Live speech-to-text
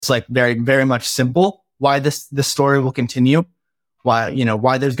It's like very, very much simple why this story will continue,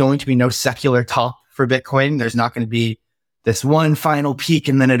 why there's going to be no secular top for Bitcoin. There's not going to be this one final peak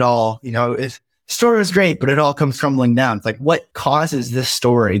and then it all, story was great, but it all comes crumbling down. It's like, what causes this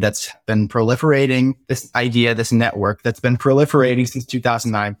story that's been proliferating, this idea, this network that's been proliferating since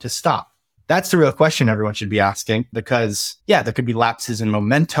 2009 to stop? That's the real question everyone should be asking, because there could be lapses in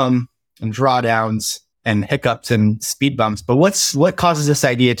momentum and drawdowns and hiccups and speed bumps, but what causes this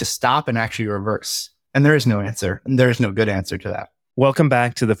idea to stop and actually reverse? And there is no answer, and there is no good answer to that. Welcome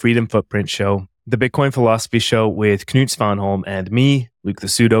back to the Freedom Footprint Show, the Bitcoin philosophy show with Knut Svanholm and me, Luke the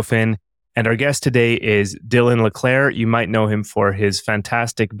Pseudofin. And our guest today is Dylan LeClair. You might know him for his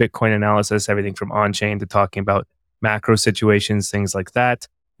fantastic Bitcoin analysis, everything from on-chain to talking about macro situations, things like that.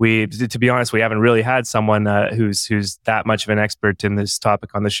 To be honest, we haven't really had someone who's that much of an expert in this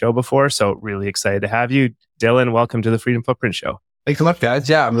topic on the show before. So really excited to have you. Dylan, welcome to the Freedom Footprint Show. Thanks so much, guys.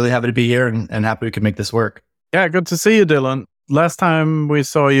 Yeah, I'm really happy to be here and happy we could make this work. Yeah, good to see you, Dylan. Last time we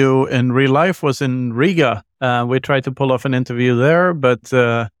saw you in real life was in Riga. We tried to pull off an interview there, but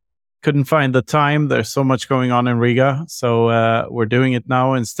couldn't find the time. There's so much going on in Riga. So we're doing it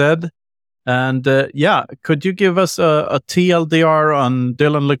now instead. And could you give us a TLDR on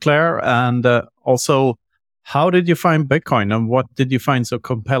Dylan LeClair? And also, how did you find Bitcoin and what did you find so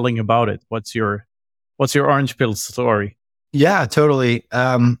compelling about it? What's your orange pill story? Yeah, totally.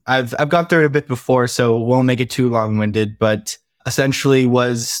 I've gone through it a bit before, so won't make it too long-winded, but essentially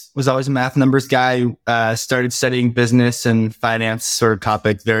was always a math numbers guy. Started studying business and finance sort of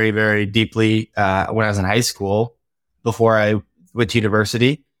topics very, very deeply when I was in high school before I went to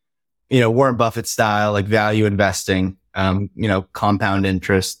university. Warren Buffett style, like value investing, compound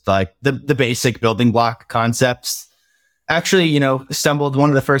interest, like the basic building block concepts. Actually, stumbled one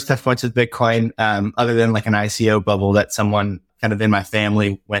of the first touch points with Bitcoin, other than like an ICO bubble that someone kind of in my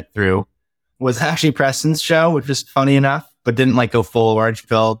family went through, was actually Preston's show, which was funny enough, but didn't like go full orange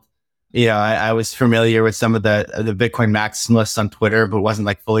pill. I was familiar with some of the Bitcoin maximalists on Twitter, but wasn't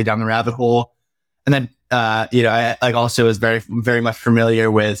like fully down the rabbit hole. And then, I like also was very, very much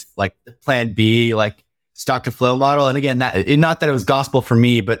familiar with like the Plan B, like stock to flow model. And again, not that it was gospel for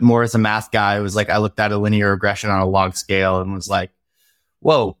me, but more as a math guy, it was like, I looked at a linear regression on a log scale and was like,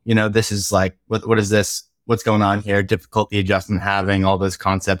 whoa, this is like, what is this? What's going on here? Difficulty adjustment, having all those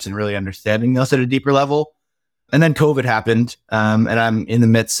concepts and really understanding those at a deeper level. And then COVID happened. And I'm in the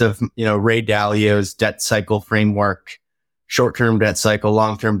midst of, Ray Dalio's debt cycle framework, short-term debt cycle,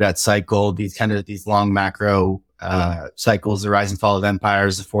 long-term debt cycle, these long macro cycles, the rise and fall of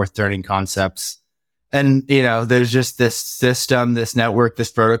empires, the fourth turning concepts. And, there's just this system, this network,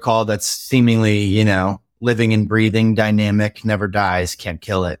 this protocol that's seemingly, living and breathing, dynamic, never dies, can't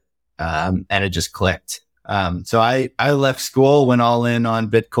kill it. And it just clicked. So I left school, went all in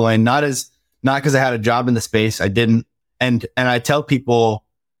on Bitcoin, not because I had a job in the space. I didn't. And I tell people,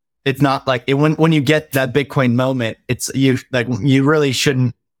 it's not like it, when you get that Bitcoin moment, you really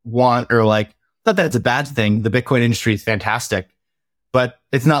shouldn't want, or like, not that it's a bad thing. The Bitcoin industry is fantastic, but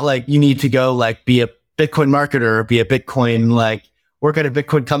it's not like you need to go like be a Bitcoin marketer or be a Bitcoin, like work at a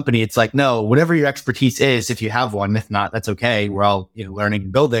Bitcoin company. It's like, no, whatever your expertise is, if you have one, if not, that's okay. We're all, learning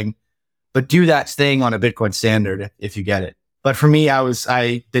and building, but do that thing on a Bitcoin standard if you get it. But for me,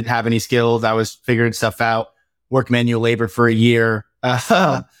 I didn't have any skills. I was figuring stuff out, worked manual labor for a year,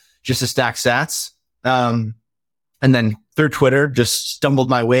 just to stack sats. And then through Twitter, just stumbled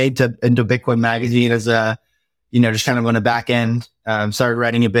my way into Bitcoin Magazine as a, just kind of on the back end, started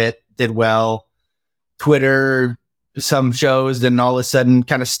writing a bit, did well. Twitter, some shows, then all of a sudden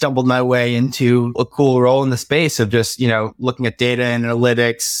kind of stumbled my way into a cool role in the space of just, looking at data and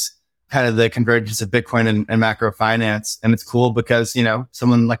analytics, kind of the convergence of Bitcoin and macro finance. And it's cool because,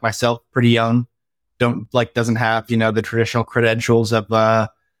 someone like myself, pretty young, doesn't have, the traditional credentials of,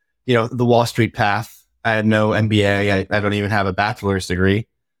 the Wall Street path. I had no MBA. I don't even have a bachelor's degree,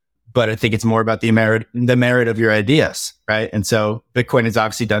 but I think it's more about the merit of your ideas. Right. And so Bitcoin has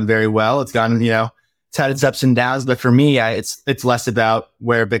obviously done very well. It's gone, it's had its ups and downs, but for me, it's less about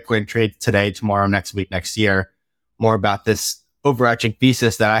where Bitcoin trades today, tomorrow, next week, next year, more about this overarching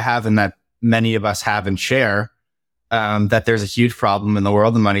thesis that I have and that many of us have and share, that there's a huge problem in the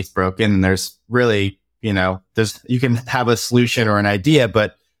world, the money's broken, and there's really, you can have a solution or an idea,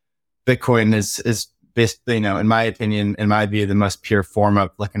 but Bitcoin is basically, in my opinion, in my view, the most pure form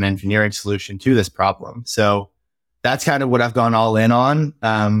of like an engineering solution to this problem. So that's kind of what I've gone all in on,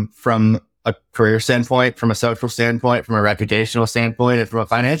 from a career standpoint, from a social standpoint, from a reputational standpoint, and from a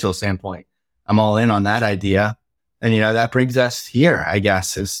financial standpoint. I'm all in on that idea. And, that brings us here, I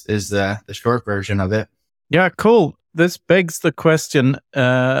guess, is the short version of it. Yeah, cool. this begs the question: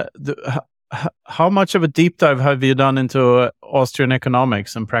 how much of a deep dive have you done into Austrian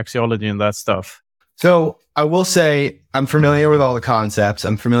economics and praxeology and that stuff? So I will say I'm familiar with all the concepts.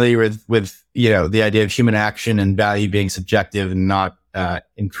 I'm familiar with the idea of human action and value being subjective and not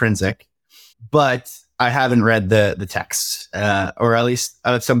intrinsic. But I haven't read the texts, or at least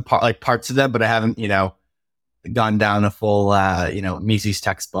some parts of them. But I haven't gone down a full Mises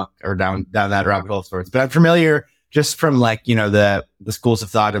textbook or down that rabbit hole of sorts. But I'm familiar just from the schools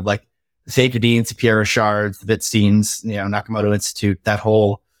of thought of like the Safedines, Pierre Richard, the Wittsteins, Nakamoto Institute, that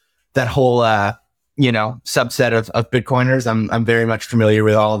whole subset of Bitcoiners. I'm very much familiar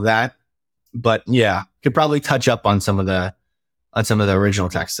with all of that, but yeah, could probably touch up on some of the original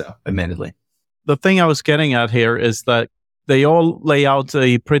texts though, admittedly. The thing I was getting at here is that they all lay out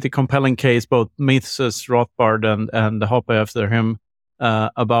a pretty compelling case, both Mises, Rothbard, and Hoppe after him,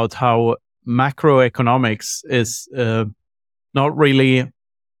 about how macroeconomics is not really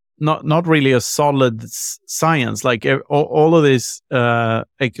a solid science. Like all of these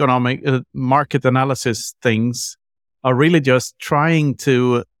economic market analysis things are really just trying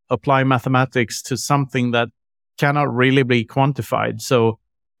to apply mathematics to something that cannot really be quantified. So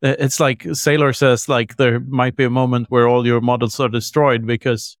it's like Saylor says, like there might be a moment where all your models are destroyed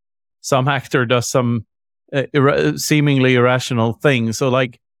because some actor does some seemingly irrational thing. So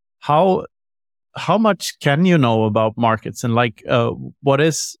like how much can you know about markets, and like what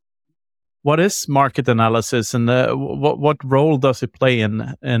is market analysis, and what role does it play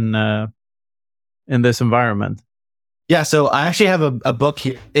in this environment? Yeah, so I actually have a book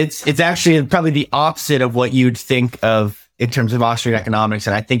here. It's actually probably the opposite of what you'd think of in terms of Austrian economics,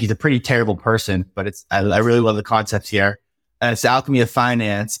 and I think he's a pretty terrible person, but I really love the concepts here. It's The Alchemy of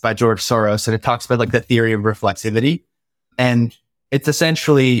Finance by George Soros, and it talks about like the theory of reflexivity, and it's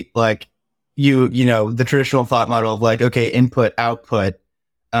essentially like the traditional thought model of like, okay, input output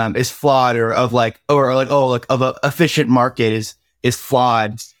is flawed, or of a efficient market is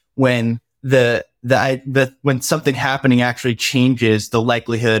flawed when when something happening actually changes the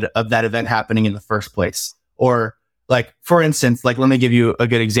likelihood of that event happening in the first place. Or like, for instance, like, let me give you a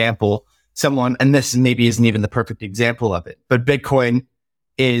good example. And this maybe isn't even the perfect example of it, but Bitcoin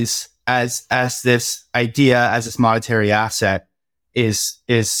is as this idea, as this monetary asset is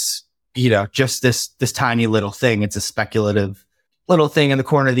just this tiny little thing. It's a speculative little thing in the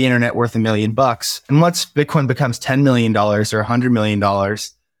corner of the internet worth $1 million. And once Bitcoin becomes $10 million or $100 million,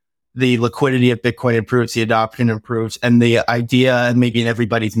 the liquidity of Bitcoin improves, the adoption improves, and the idea, and maybe in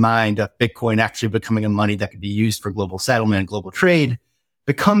everybody's mind, of Bitcoin actually becoming a money that could be used for global settlement and global trade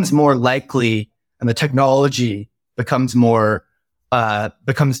becomes more likely, and the technology becomes more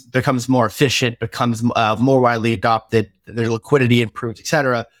more efficient, becomes more widely adopted, their liquidity improves,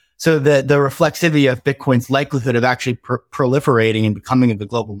 etc. So the reflexivity of Bitcoin's likelihood of actually proliferating and becoming the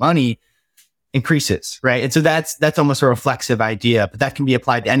global money increases, right? And so that's almost a reflexive idea, but that can be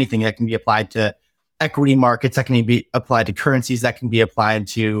applied to anything. That can be applied to equity markets, that can be applied to currencies, that can be applied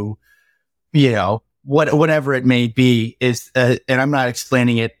to, whatever it may be. And I'm not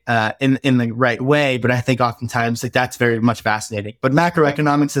explaining it in the right way, but I think oftentimes like that's very much fascinating. But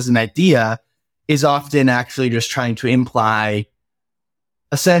macroeconomics as an idea is often actually just trying to imply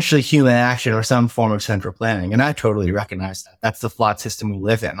essentially human action or some form of central planning. And I totally recognize that. That's the flawed system we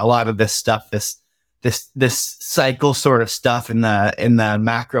live in. A lot of this stuff, this cycle sort of stuff in the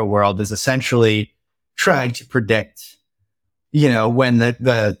macro world is essentially trying to predict, when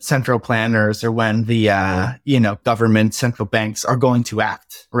the central planners or when the, government central banks are going to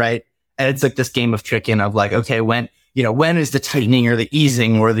act, right? And it's like this game of chicken of like, okay, when is the tightening or the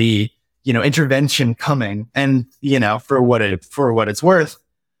easing or the, intervention coming? And, for what it's worth,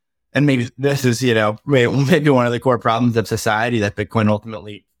 and maybe this is, maybe one of the core problems of society that Bitcoin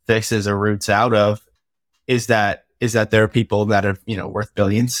ultimately fixes or roots out of is that there are people that are, worth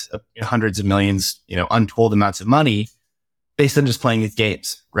billions, hundreds of millions, untold amounts of money based on just playing these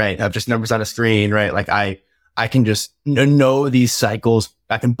games, right? Of just numbers on a screen, right? Like I can just know these cycles.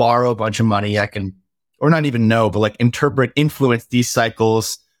 I can borrow a bunch of money. Or not even know, but like influence these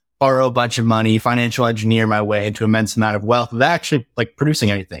cycles, borrow a bunch of money, financial engineer my way into immense amount of wealth without actually like producing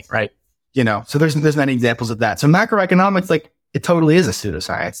anything, right? So there's many examples of that. So macroeconomics, like it totally is a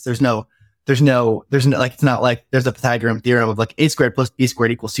pseudoscience. There's no, like, it's not like there's a Pythagorean theorem of like A squared plus B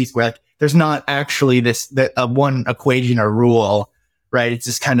squared equals C squared. Like there's not actually one equation or rule, right? It's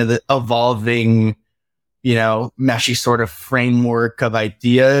just kind of the evolving, meshy sort of framework of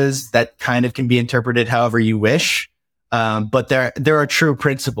ideas that kind of can be interpreted however you wish. But there are true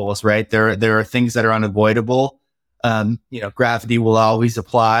principles, right? There are things that are unavoidable. Gravity will always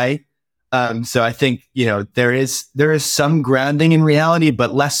apply. So I think, there is some grounding in reality,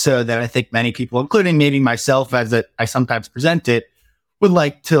 but less so than I think many people, including maybe myself, as I sometimes present it, would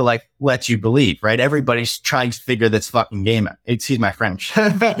like to let you believe, right? Everybody's trying to figure this fucking game out. Excuse my French.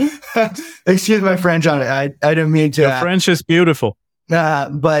 Excuse my French on it. I don't mean to. Your French is beautiful.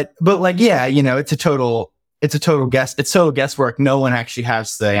 But it's a total guess. It's total guesswork. No one actually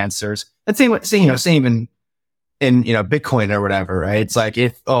has the answers. And same even in, Bitcoin or whatever, right? It's like,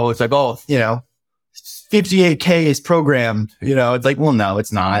 58K is programmed, it's like, well, no,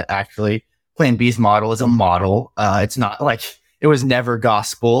 it's not actually. Plan B's model is a model. It's not like it was never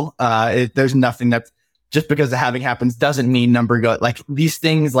gospel. There's nothing that just because the halving happens doesn't mean number go. Like these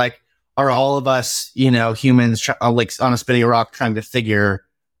things, are all of us, humans on a spinning rock trying to figure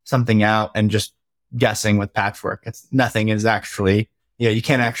something out and just guessing with patchwork. Nothing is actually, you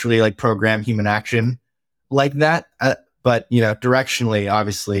can't actually program human action like that. But directionally,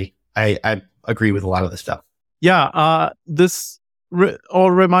 obviously, I agree with a lot of this stuff. Yeah, this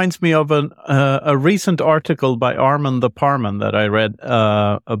all reminds me of a recent article by Armand the Parman that I read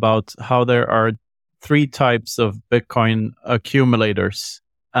about how there are 3 types of Bitcoin accumulators,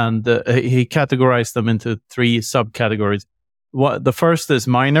 and he categorized them into 3 subcategories. The first is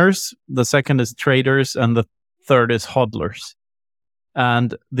miners, the second is traders, and the third is hodlers.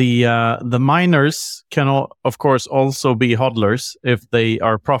 And the miners can, of course, also be hodlers if they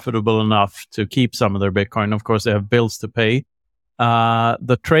are profitable enough to keep some of their Bitcoin. Of course, they have bills to pay.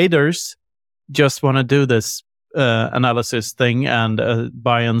 The traders just want to do this analysis thing and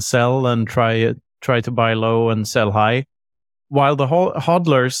buy and sell and try to buy low and sell high. While the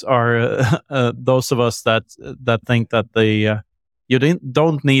hodlers are those of us that think that you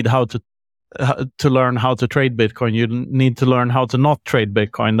don't need to learn how to trade Bitcoin. You need to learn how to not trade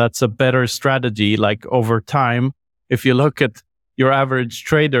Bitcoin. That's a better strategy. Over time, if you look at your average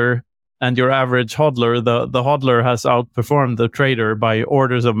trader and your average hodler, the hodler has outperformed the trader by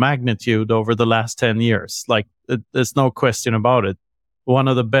orders of magnitude over the last 10 years. There's no question about it. One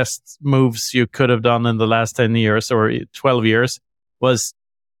of the best moves you could have done in the last 10 years or 12 years was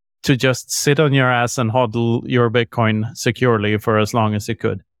to just sit on your ass and hodl your Bitcoin securely for as long as you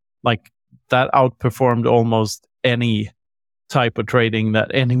could. That outperformed almost any type of trading that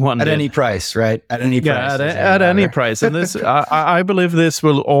anyone at did. Any price, right? At any price. At any price. And this, I believe this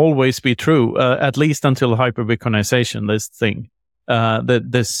will always be true, at least until hyper-Bitcoinization, this thing,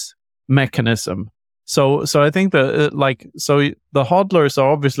 this mechanism. So I think that the hodlers are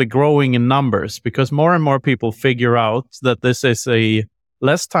obviously growing in numbers because more and more people figure out that this is a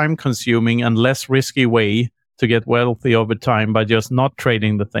less time-consuming and less risky way to get wealthy over time by just not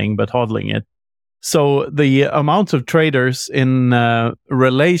trading the thing but hodling it. So the amount of traders in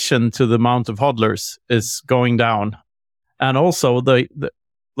relation to the amount of hodlers is going down. And also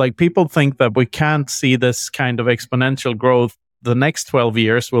people think that we can't see this kind of exponential growth the next 12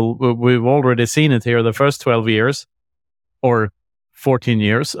 years. We've already seen it here the first 12 years or 14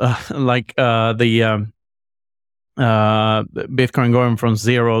 years, Bitcoin going from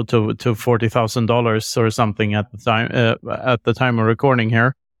 $0 to $40,000 or something at the time of recording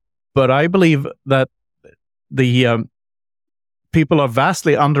here. But I believe that the people are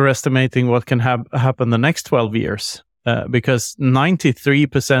vastly underestimating what can happen the next 12 years because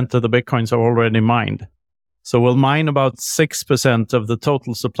 93% of the Bitcoins are already mined. So we'll mine about 6% of the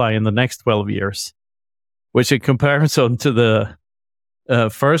total supply in the next 12 years, which in comparison to the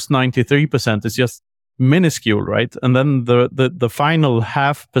first 93% is just minuscule, right? And then the final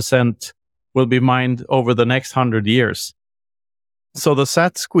 0.5% will be mined over the next 100 years. So the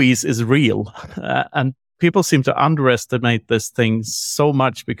SAT squeeze is real. And people seem to underestimate this thing so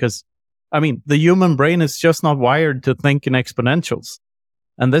much because, the human brain is just not wired to think in exponentials.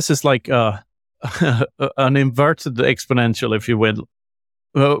 And this is like an inverted exponential, if you will.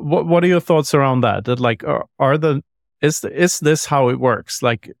 What are your thoughts around that? That is this how it works?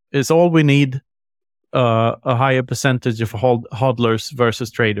 Is all we need a higher percentage of hodlers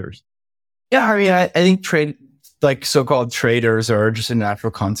versus traders? Yeah, I think so-called traders are just a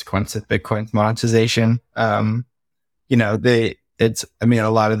natural consequence of Bitcoin's monetization. A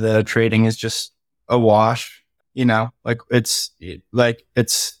lot of the trading is just a wash. It's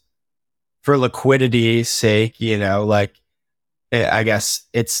for liquidity's sake. I guess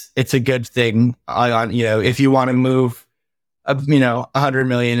it's a good thing. If you want to move, 100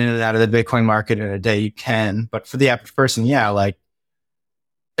 million in and out of the Bitcoin market in a day, you can. But for the average person, it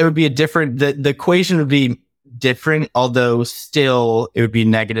would be the equation would be different, although still it would be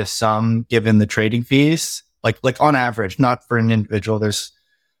negative sum given the trading fees. Like on average, not for an individual. There's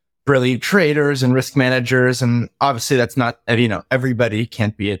brilliant traders and risk managers. And obviously that's not, everybody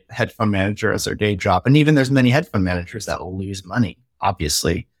can't be a hedge fund manager as their day job. And even there's many hedge fund managers that will lose money,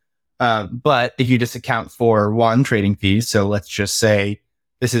 obviously. But if you just account for one, trading fees. So let's just say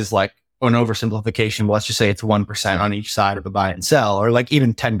this is like an oversimplification. But let's just say it's 1% on each side of a buy and sell, or like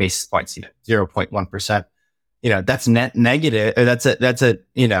even 10 basis points, 0.1%. That's net negative. That's a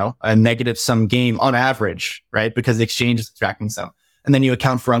negative sum game on average, right? Because the exchange is extracting some. And then you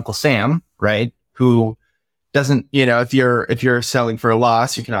account for Uncle Sam, right? Who doesn't, if you're selling for a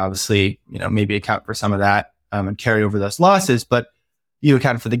loss, you can obviously, maybe account for some of that, and carry over those losses, but you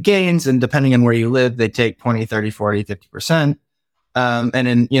account for the gains, and depending on where you live, they take 20, 30, 40, 50%. And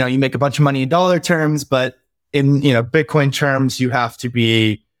then, you make a bunch of money in dollar terms, but in, Bitcoin terms, you have to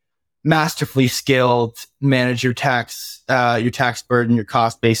be masterfully skilled, manage your tax burden, your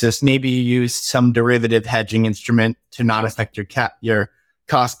cost basis. Maybe you use some derivative hedging instrument to not affect your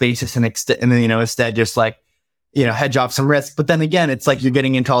cost basis, and then, instead just like, hedge off some risk. But then again, it's like you're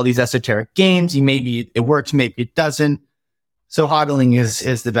getting into all these esoteric games. Maybe it works, maybe it doesn't. So hodling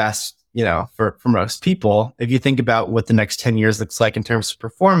is the best, for most people. If you think about what the next 10 years looks like in terms of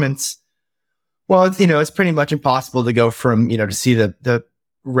performance, well, it's pretty much impossible to go from, to see the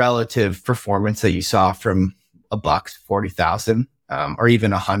relative performance that you saw from $1 to 40,000, or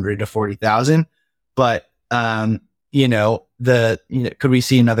even 100 to 40,000. But, could we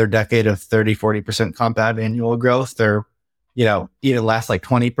see another decade of 30, 40% compound annual growth, or, even last like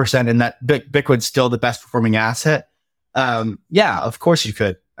 20%, and that Bitcoin's still the best performing asset? Yeah, of course you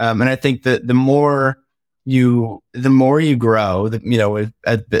could. And I think that the more you grow, as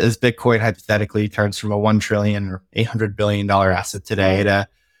Bitcoin hypothetically turns from a 1 trillion or $800 billion asset today to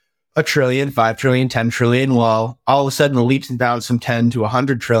a trillion, 5 trillion, 10 trillion, well, all of a sudden the leaps and bounds from 10 to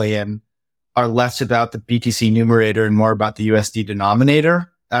 100 trillion are less about the BTC numerator and more about the USD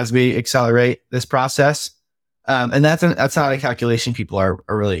denominator as we accelerate this process. And that's not a calculation people are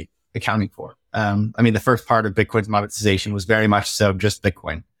really accounting for. The first part of Bitcoin's monetization was very much so just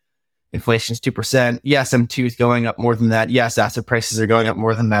Bitcoin. Inflation's 2%. Yes, M2 is going up more than that. Yes, asset prices are going up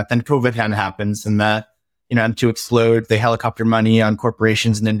more than that. Then COVID kind of happens, and M2 explodes. They helicopter money on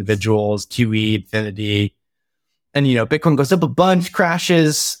corporations and individuals, QE, Infinity. And, Bitcoin goes up a bunch,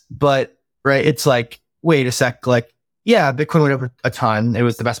 crashes, but, right, it's like, wait a sec, like, yeah, Bitcoin went up a ton. It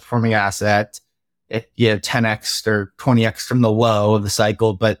was the best performing asset. It, 10x or 20x from the low of the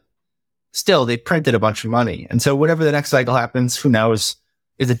cycle, but still, they printed a bunch of money. And so whatever the next cycle happens, who knows?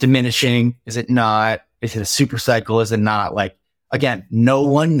 Is it diminishing? Is it not? Is it a super cycle? Is it not? Like, again, no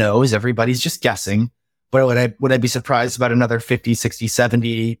one knows. Everybody's just guessing. But would I be surprised about another 50, 60,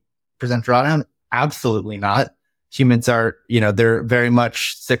 70% drawdown? Absolutely not. Humans are, they're very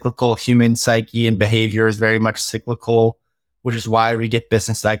much cyclical. Human psyche and behavior is very much cyclical, which is why we get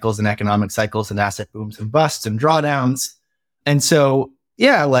business cycles and economic cycles and asset booms and busts and drawdowns. And so,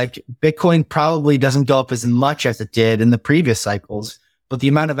 yeah, like Bitcoin probably doesn't go up as much as it did in the previous cycles, but the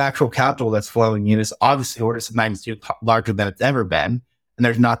amount of actual capital that's flowing in is obviously orders of magnitude larger than it's ever been. And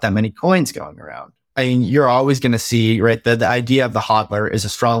there's not that many coins going around. I mean, you're always going to see, right? The idea of the hodler is a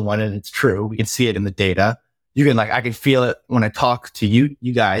strong one, and it's true. We can see it in the data. I can feel it when I talk to you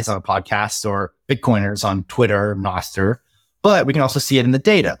guys on a podcast, or Bitcoiners on Twitter, Nostr, but we can also see it in the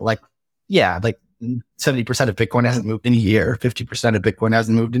data. Like, yeah, like 70% of Bitcoin hasn't moved in a year. 50% of Bitcoin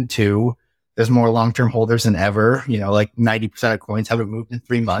hasn't moved in 2. There's more long-term holders than ever. Like 90% of coins haven't moved in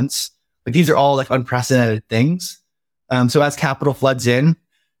 3 months. Like, these are all like unprecedented things. So as capital floods in,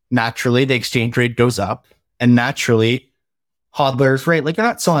 naturally the exchange rate goes up, and naturally hodlers, right? Like, you're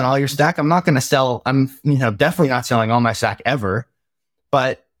not selling all your stack. I'm not going to sell. I'm, definitely not selling all my stack ever.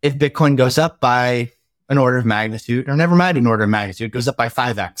 But if Bitcoin goes up by an order of magnitude, or never mind an order of magnitude, it goes up by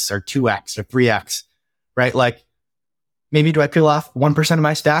 5x or 2x or 3x, right? Like, maybe do I peel off 1% of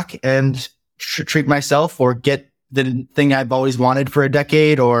my stack and treat myself, or get the thing I've always wanted for a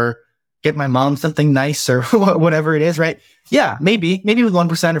decade, or get my mom something nice, or whatever it is, right? Yeah, maybe with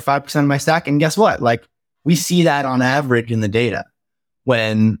 1% or 5% of my stack. And guess what? Like, we see that on average in the data.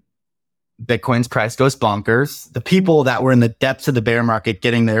 When Bitcoin's price goes bonkers, the people that were in the depths of the bear market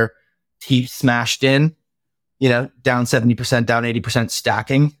getting their teeth smashed in, down 70%, down 80%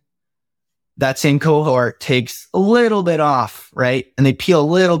 stacking, that same cohort takes a little bit off, right? And they peel a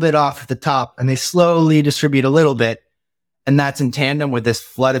little bit off at the top, and they slowly distribute a little bit. And that's in tandem with this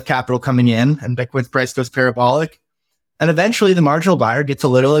flood of capital coming in, and Bitcoin's price goes parabolic. And eventually the marginal buyer gets a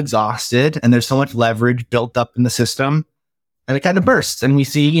little exhausted, and there's so much leverage built up in the system, and it kind of bursts. And we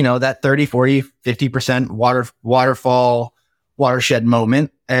see, that 30, 40, 50% waterfall watershed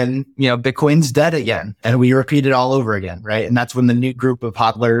moment, and Bitcoin's dead again, and we repeat it all over again, right? And that's when the new group of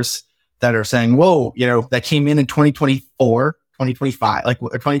hodlers that are saying, whoa, that came in 2024, 2025, like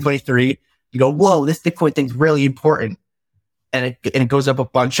 2023, you go, whoa, this Bitcoin thing's really important, and it goes up a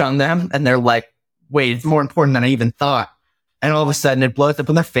bunch on them, and they're like, wait, it's more important than I even thought. And all of a sudden it blows up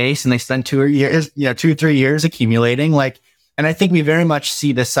in their face, and they spend 2 or 3 years accumulating. And I think we very much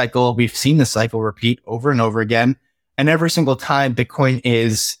see this cycle. We've seen this cycle repeat over and over again. And every single time Bitcoin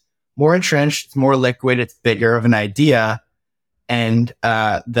is more entrenched, it's more liquid, it's bigger of an idea. And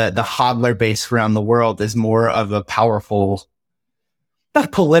the hodler base around the world is more of a powerful,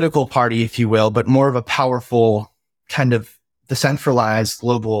 not political party, if you will, but more of a powerful kind of decentralized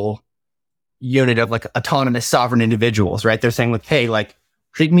global unit of like autonomous sovereign individuals, right? They're saying like, hey, like,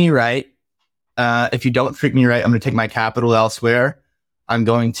 treat me right. If you don't treat me right, I'm going to take my capital elsewhere. I'm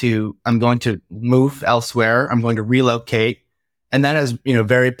going to move elsewhere. I'm going to relocate. And that is,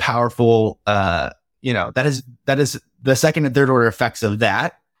 very powerful, that is the second and third order effects of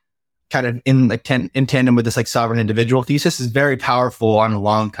that kind of in tandem with this like sovereign individual thesis is very powerful on a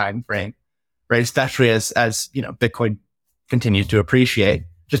long time frame, right? Especially as Bitcoin continues to appreciate.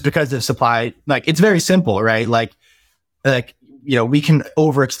 Just because of supply, like it's very simple, right? Like, we can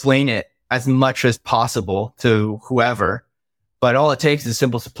over-explain it as much as possible to whoever, but all it takes is a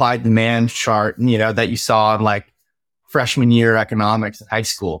simple supply-demand chart, that you saw in like freshman year economics in high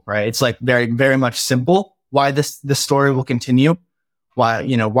school, right? It's like very, very much simple. Why this story will continue?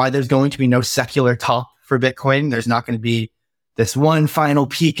 Why there's going to be no secular top for Bitcoin? There's not going to be this one final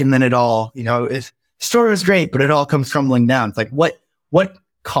peak, and then it all, the story was great, but it all comes crumbling down. It's like what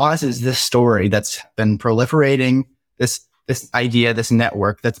causes this story that's been proliferating, this idea, this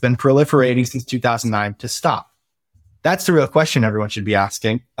network that's been proliferating since 2009 to stop? That's the real question everyone should be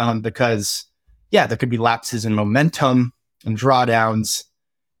asking, because there could be lapses in momentum and drawdowns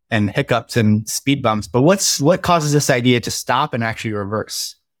and hiccups and speed bumps, but what causes this idea to stop and actually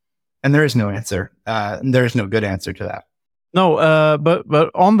reverse? And there is no answer. There is no good answer to that. No, but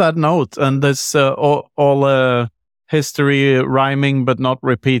on that note, and this all history rhyming but not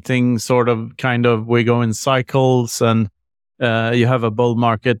repeating, sort of kind of we go in cycles, and you have a bull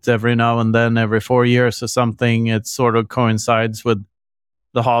market every now and then, every 4 years or something. It sort of coincides with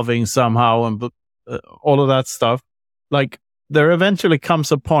the halving somehow, and all of that stuff. Like, there eventually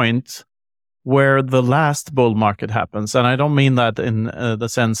comes a point where the last bull market happens, and I don't mean that in the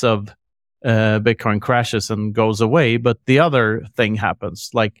sense of Bitcoin crashes and goes away, but the other thing happens.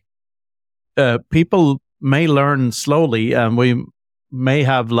 Like, people may learn slowly, and we may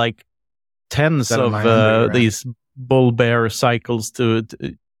have like tens of these bull bear cycles to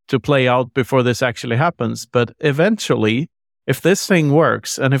play out before this actually happens. But eventually, if this thing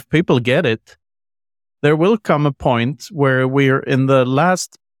works and if people get it, there will come a point where we're in the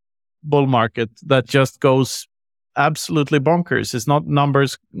last bull market that just goes absolutely bonkers. It's not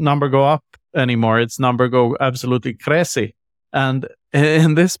number go up anymore. It's number go absolutely crazy. And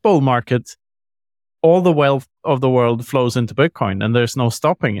in this bull market, all the wealth of the world flows into Bitcoin, and there's no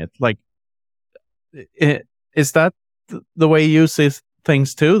stopping it. Like, is that the way you see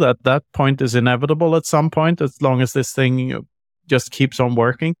things too? That point is inevitable at some point, as long as this thing just keeps on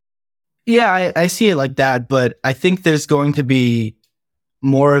working? Yeah, I see it like that, but I think there's going to be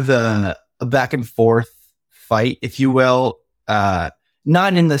more of a back and forth fight, if you will.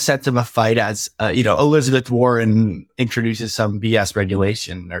 Not in the sense of a fight as, Elizabeth Warren introduces some BS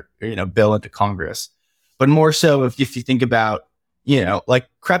regulation or bill into Congress, but more so if you think about, like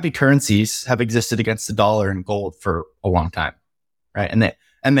crappy currencies have existed against the dollar and gold for a long time, right? And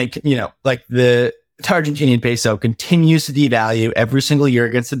they, like the Argentinian peso continues to devalue every single year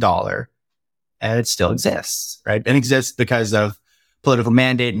against the dollar, and it still exists, right? And exists because of political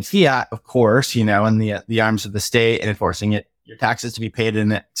mandate and fiat, of course, and the arms of the state and enforcing it, your taxes to be paid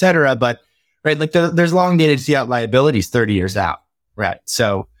in it, et cetera. But, right, like there's long dated fiat liabilities 30 years out, right?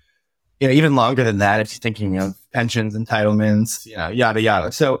 So, even longer than that, if you're thinking of pensions, entitlements, yada,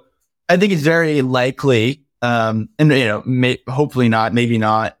 yada. So I think it's very likely, and, hopefully not, maybe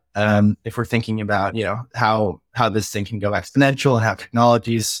not, if we're thinking about, how this thing can go exponential and how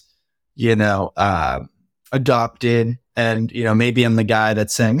technologies, adopted. And, maybe I'm the guy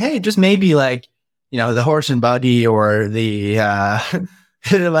that's saying, hey, just maybe like, the horse and buggy or the,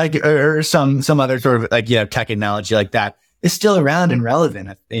 like, or some other sort of like, tech analogy like that is still around and relevant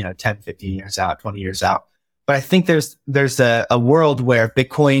at, 10, 15 years out, 20 years out. But I think there's a world where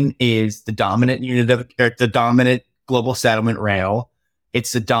Bitcoin is the dominant the dominant global settlement rail.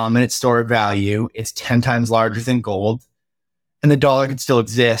 It's the dominant store of value. It's 10 times larger than gold. And the dollar can still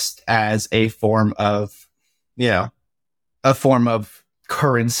exist as a form of, a form of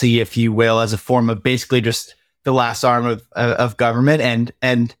currency, if you will, as a form of basically just the last arm of government,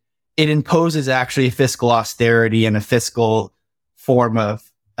 and it imposes actually a fiscal austerity and a fiscal form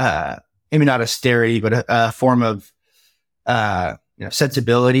of maybe not austerity, but a form of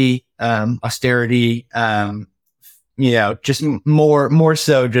sensibility, austerity, just more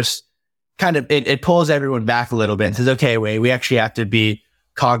so just kind of it pulls everyone back a little bit and says, okay, wait, we actually have to be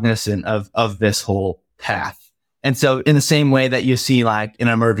cognizant of this whole path. And so in the same way that you see like in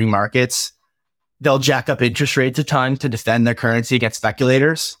emerging markets, they'll jack up interest rates a ton to defend their currency against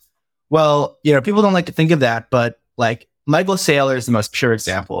speculators. Well, people don't like to think of that, but like Michael Saylor is the most pure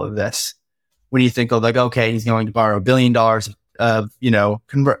example of this. When you think of like, okay, he's going to borrow $1 billion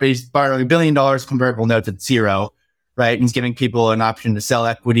he's borrowing $1 billion convertible notes at zero, right? And he's giving people an option to sell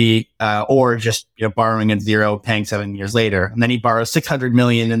equity, or just, borrowing at zero, paying 7 years later. And then he borrows $600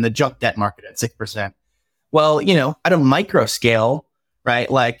 million in the junk debt market at 6%. Well, at a micro scale, right?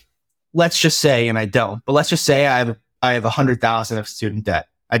 Like, let's just say, and I don't, but let's just say I have $100,000 of student debt.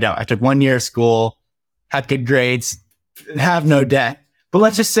 I don't. I took 1 year of school, had good grades, have no debt. But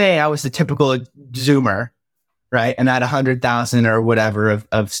let's just say I was the typical Zoomer, right? And I had 100,000 or whatever of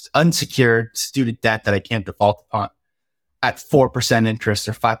unsecured student debt that I can't default upon at 4% interest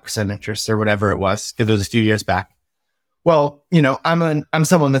or 5% interest or whatever it was, because it was a few years back. Well, I'm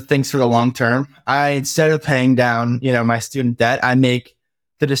someone that thinks for the long term. Instead of paying down, my student debt, I make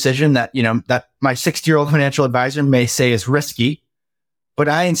the decision that, that my 60-year-old financial advisor may say is risky, but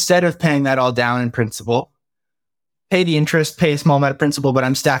instead of paying that all down in principal, pay the interest, pay a small amount of principal, but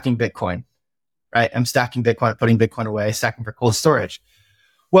I'm stacking Bitcoin, right? I'm stacking Bitcoin, putting Bitcoin away, stacking for cold storage.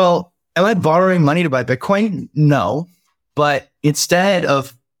 Well, am I borrowing money to buy Bitcoin? No, but instead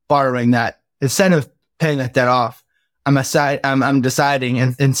of borrowing that, instead of paying that debt off, I'm deciding,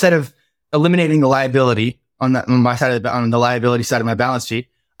 and instead of eliminating the liability on my side on the liability side of my balance sheet,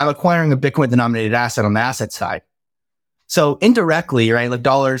 I'm acquiring a Bitcoin denominated asset on the asset side. So indirectly, right, like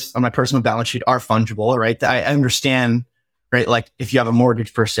dollars on my personal balance sheet are fungible, right? I understand, right? Like if you have a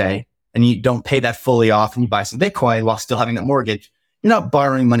mortgage per se and you don't pay that fully off and you buy some Bitcoin while still having that mortgage, you're not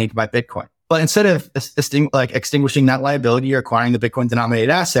borrowing money to buy Bitcoin. But instead of extinguishing that liability, you're acquiring the Bitcoin denominated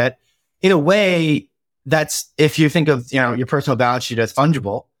asset. In a way, that's, if you think of, your personal balance sheet as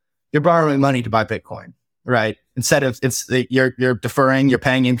fungible, you're borrowing money to buy Bitcoin, right? Instead of you're deferring, you're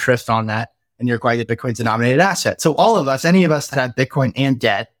paying interest on that, and you're acquiring the Bitcoin denominated asset. So all of us, any of us that have Bitcoin and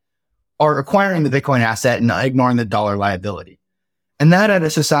debt, are acquiring the Bitcoin asset and ignoring the dollar liability. And that at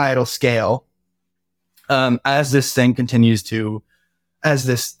a societal scale, as this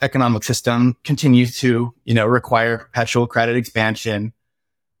economic system continues to, require perpetual credit expansion,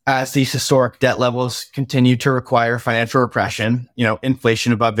 as these historic debt levels continue to require financial repression,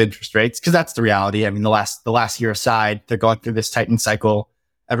 inflation above interest rates, because that's the reality. I mean, the last year aside, they're going through this tightening cycle.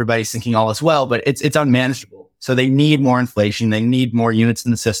 Everybody's thinking all is well, but it's unmanageable. So they need more inflation. They need more units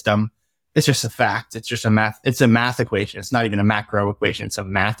in the system. It's just a fact. It's just it's a math equation. It's not even a macro equation. It's a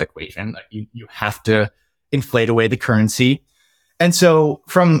math equation. You have to inflate away the currency. And so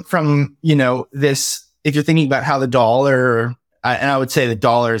from this, if you're thinking about how the dollar, and I would say the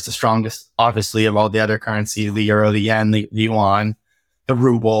dollar is the strongest, obviously, of all the other currencies, the euro, the yen, the yuan, the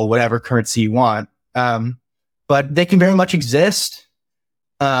ruble, whatever currency you want. But they can very much exist.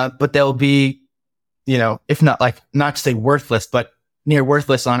 But they'll be, if not not to say worthless, but near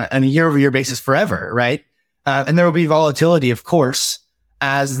worthless on a year-over-year basis forever, right? And there will be volatility, of course,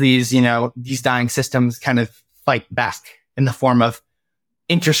 as these dying systems kind of fight back in the form of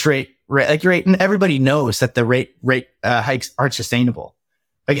interest rate, and everybody knows that the rate hikes aren't sustainable.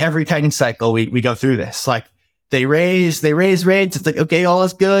 Like every tightening cycle, we go through this. Like they raise rates. It's like, okay, all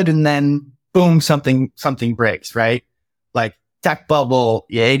is good, and then boom, something breaks, right? Like tech bubble,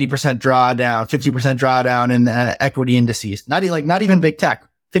 80% drawdown, 50% drawdown in equity indices. Not even big tech,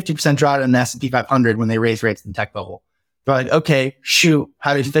 50% drawdown in the S&P 500 when they raise rates in the tech bubble. They're like, okay, shoot,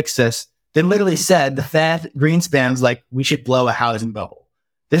 how do you fix this? They literally said, the Fed, Greenspan's like, we should blow a housing bubble.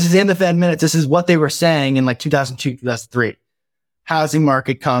 This is in the Fed minutes. This is what they were saying in 2002, 2003. Housing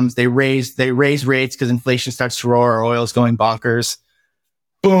market comes, they raise rates because inflation starts to roar, oil's going bonkers.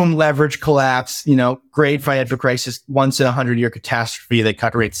 Boom, leverage collapse, great financial crisis, once in 100-year catastrophe. They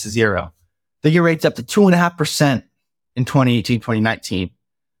cut rates to zero. They get rates up to 2.5% in 2018, 2019.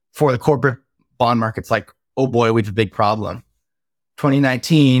 For the corporate bond markets, like, oh boy, we have a big problem.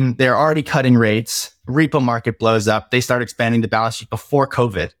 2019, they're already cutting rates. Repo market blows up. They start expanding the balance sheet before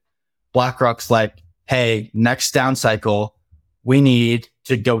COVID. BlackRock's like, hey, next down cycle, we need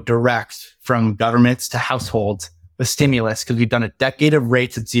to go direct from governments to households with stimulus, because we've done a decade of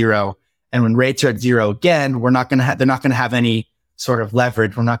rates at zero And when rates are at zero again, they're not going to have any sort of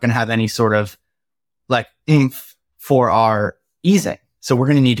leverage. We're not going to have any sort of like oomph for our easing. So we're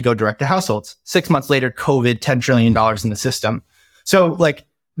going to need to go direct to households. 6 months later, COVID, $10 trillion in the system. So like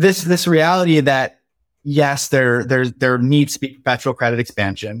this reality that yes, there needs to be perpetual credit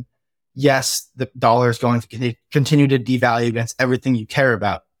expansion. Yes, the dollar is going to continue to devalue against everything you care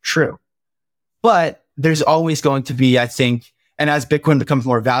about. True. But there's always going to be, I think, and as Bitcoin becomes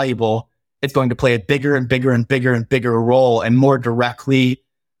more valuable, it's going to play a bigger and bigger and bigger and bigger role and more directly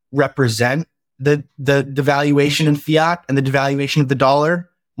represent the devaluation in fiat and the devaluation of the dollar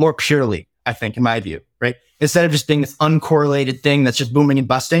more purely, I think, in my view, right? Instead of just being this uncorrelated thing that's just booming and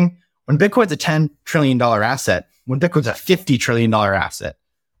busting. When Bitcoin's a $10 trillion asset, when Bitcoin's a $50 trillion asset,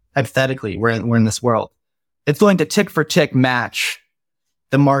 hypothetically, we're in this world, it's going to tick for tick match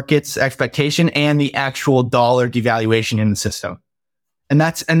the market's expectation and the actual dollar devaluation in the system. And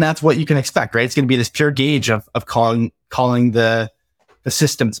that's what you can expect, right? It's going to be this pure gauge of calling the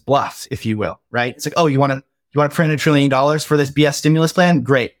system's bluff, if you will, right? It's like, oh, you want to print $1 trillion for this BS stimulus plan?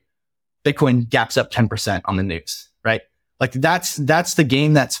 Great. Bitcoin gaps up 10% on the news, right? Like that's the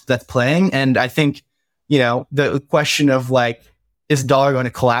game that's playing. And I think, the question of like, is dollar going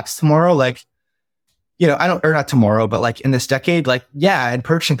to collapse tomorrow? Like, or not tomorrow, but like in this decade, like, yeah, in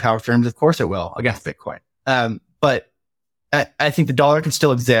purchasing power terms, of course it will against Bitcoin. But I think the dollar can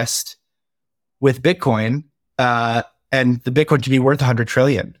still exist with Bitcoin, and the Bitcoin can be worth 100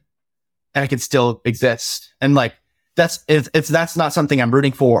 trillion and it can still exist. And like, that's not something I'm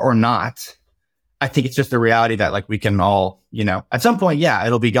rooting for or not. I think it's just the reality that like we can all, at some point, yeah,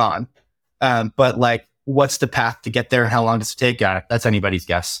 it'll be gone. But like, what's the path to get there and how long does it take? That's anybody's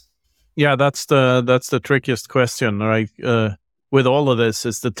guess. Yeah, that's the trickiest question, right? With all of this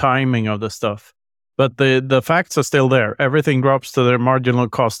is the timing of the stuff. But the facts are still there. Everything drops to their marginal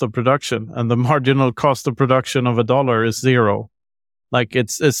cost of production, and the marginal cost of production of $1 is zero. Like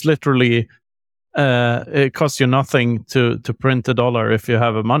it's literally it costs you nothing to print $1 if you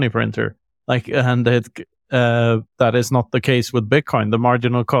have a money printer. Like, and that is not the case with Bitcoin. The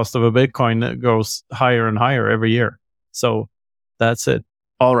marginal cost of a Bitcoin goes higher and higher every year. So that's it.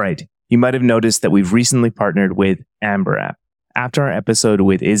 All right. You might have noticed that we've recently partnered with Amber App. After our episode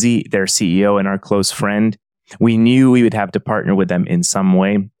with Izzy, their CEO and our close friend, we knew we would have to partner with them in some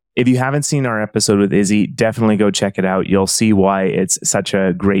way. If you haven't seen our episode with Izzy, definitely go check it out. You'll see why it's such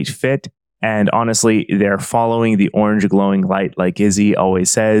a great fit. And honestly, they're following the orange glowing light like Izzy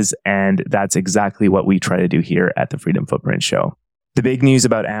always says. And that's exactly what we try to do here at the Freedom Footprint Show. The big news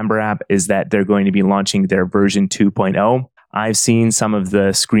about Amber App is that they're going to be launching their version 2.0. I've seen some of the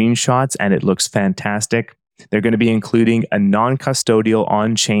screenshots and it looks fantastic. They're going to be including a non-custodial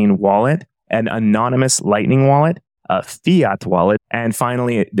on-chain wallet, an anonymous Lightning wallet, a fiat wallet, and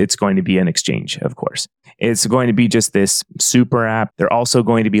finally, it's going to be an exchange, of course. It's going to be just this super app. They're also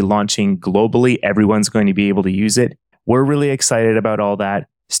going to be launching globally. Everyone's going to be able to use it. We're really excited about all that.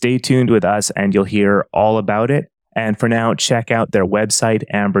 Stay tuned with us and you'll hear all about it. And for now, check out their website,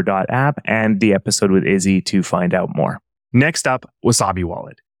 amber.app, and the episode with Izzy to find out more. Next up, Wasabi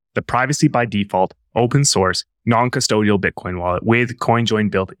Wallet, the privacy by default, open source, non-custodial Bitcoin wallet with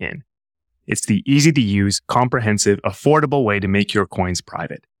CoinJoin built in. It's the easy to use, comprehensive, affordable way to make your coins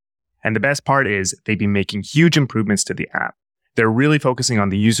private. And the best part is they've been making huge improvements to the app. They're really focusing on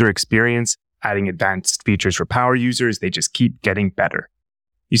the user experience, adding advanced features for power users. They just keep getting better.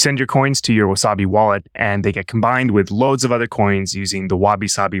 You send your coins to your Wasabi wallet and they get combined with loads of other coins using the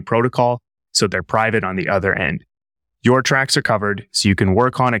Wabi-Sabi protocol, so they're private on the other end. Your tracks are covered, so you can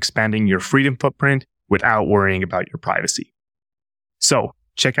work on expanding your freedom footprint without worrying about your privacy. So,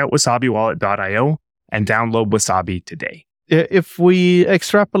 check out wasabiwallet.io and download Wasabi today. If we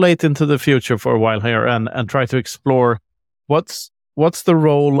extrapolate into the future for a while here and try to explore what's the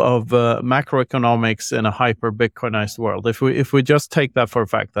role of macroeconomics in a hyper Bitcoinized world, if we just take that for a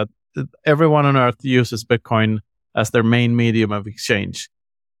fact that everyone on earth uses Bitcoin as their main medium of exchange,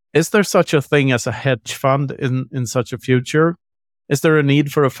 is there such a thing as a hedge fund in such a future? Is there a need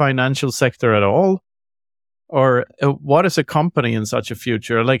for a financial sector at all? Or what is a company in such a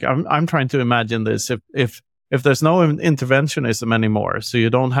future? Like I'm trying to imagine this. If there's no interventionism anymore, so you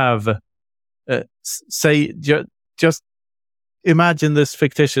don't have, just imagine this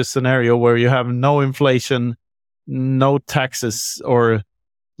fictitious scenario where you have no inflation, no taxes, or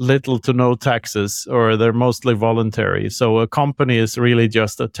little to no taxes, or they're mostly voluntary. So a company is really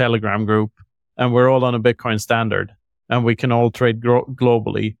just a Telegram group, and we're all on a Bitcoin standard, and we can all trade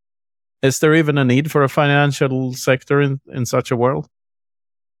globally. Is there even a need for a financial sector in such a world?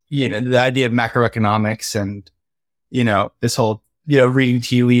 The idea of macroeconomics and, this whole reading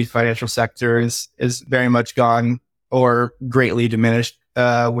tea leaves, financial sector is very much gone or greatly diminished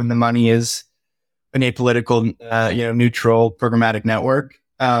when the money is an apolitical, neutral programmatic network.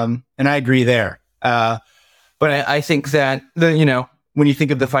 And I agree there. But I think that when you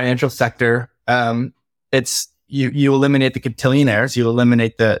think of the financial sector, it's you eliminate the cotillionaires, you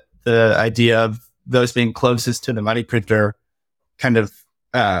eliminate the idea of those being closest to the money printer, kind of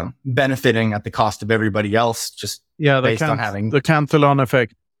benefiting at the cost of everybody else, just based on having the Cantillon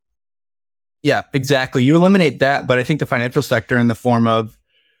effect. Yeah, exactly. You eliminate that, but I think the financial sector in the form of,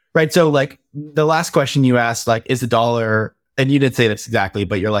 right. So like the last question you asked, like, is the dollar, and you didn't say this exactly,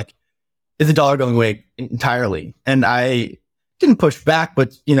 but you're like, is the dollar going away entirely? And I didn't push back,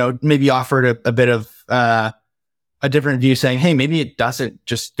 but, maybe offered a bit of a different view, saying, hey, maybe it doesn't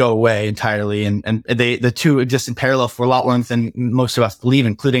just go away entirely. And the two exist in parallel for a lot longer than most of us believe,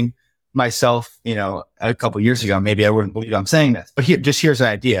 including myself, a couple of years ago. Maybe I wouldn't believe I'm saying this, but here's an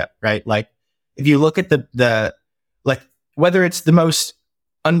idea, right? Like, if you look at the whether it's the most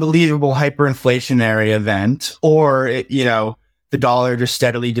unbelievable hyperinflationary event or the dollar just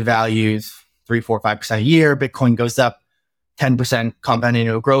steadily devalues 3, 4, 5% a year, Bitcoin goes up 10% compound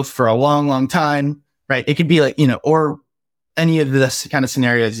annual growth for a long, long time, right? It could be like, or any of this kind of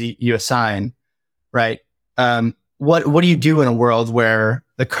scenarios you assign, right? What do you do in a world where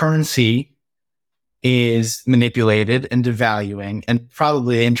the currency is manipulated and devaluing and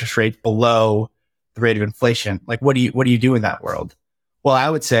probably the interest rate below the rate of inflation? Like, what do you do in that world? Well, I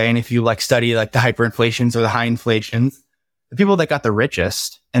would say, and if you study the hyperinflations or the high inflations, the people that got the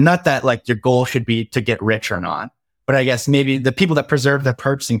richest, and not that your goal should be to get rich or not, but I guess maybe the people that preserve their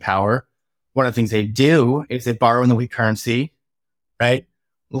purchasing power, one of the things they do is they borrow in the weak currency, right?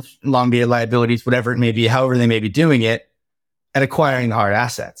 Long dated liabilities, whatever it may be, however they may be doing it, and acquiring the hard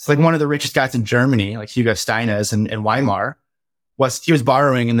assets. Like one of the richest guys in Germany, like Hugo Steiners in Weimar, he was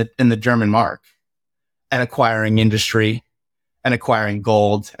borrowing in the German mark and acquiring industry and acquiring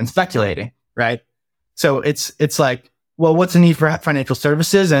gold and speculating, right? So it's like, well, what's the need for financial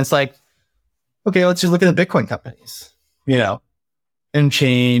services? And it's like, okay, let's just look at the Bitcoin companies,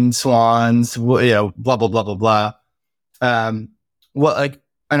 Enchain, Swans, blah, blah, blah, blah, blah. And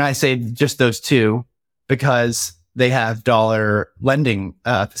I say just those two because they have dollar lending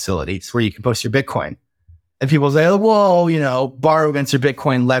facilities where you can post your Bitcoin. And people say, well, borrow against your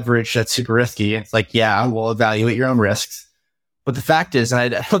Bitcoin leverage, that's super risky. It's like, yeah, well, evaluate your own risks. But the fact is, and I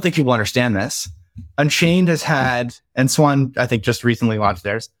don't think people understand this, Unchained has had, and Swan, I think, just recently launched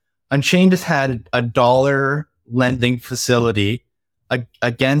theirs. Unchained has had a dollar lending facility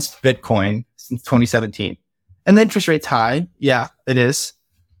against Bitcoin since 2017. And the interest rate's high. Yeah, it is.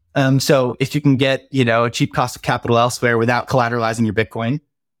 So if you can get, a cheap cost of capital elsewhere without collateralizing your Bitcoin,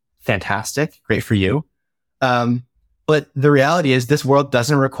 fantastic, great for you. But the reality is this world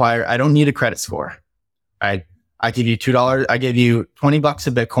doesn't require, I don't need a credit score, right? I give you $2, I give you $20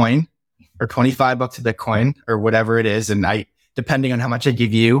 a Bitcoin or $25 a Bitcoin or whatever it is. And depending on how much I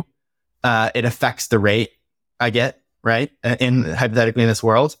give you, it affects the rate I get, right? Hypothetically in this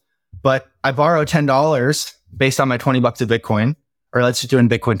world. But I borrow $10 based on my $20 of Bitcoin, or let's just do it in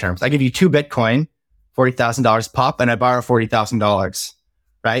Bitcoin terms. I give you 2 Bitcoin, $40,000 pop, and I borrow $40,000,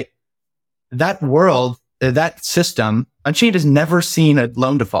 right? That world, that system, Unchained has never seen a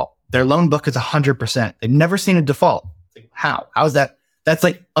loan default. Their loan book is 100%. They've never seen a default. How? How is that? That's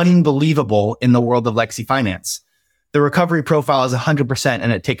unbelievable in the world of legacy finance. The recovery profile is 100%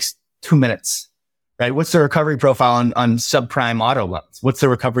 and it takes 2 minutes, right? What's the recovery profile on subprime auto loans? What's the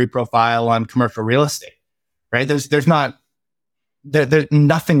recovery profile on commercial real estate, right? There's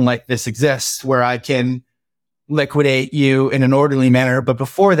nothing like this exists where I can liquidate you in an orderly manner. But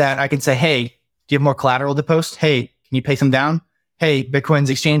before that, I can say, hey, do you have more collateral to post? Hey, can you pay some down? Hey, Bitcoin's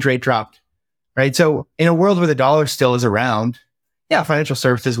exchange rate dropped, right? So in a world where the dollar still is around, yeah, financial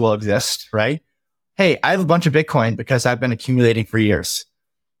services will exist, right? Hey, I have a bunch of Bitcoin because I've been accumulating for years.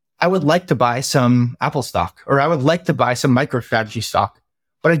 I would like to buy some Apple stock, or I would like to buy some MicroStrategy stock,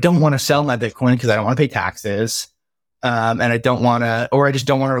 but I don't want to sell my Bitcoin because I don't want to pay taxes. And I don't want to, or I just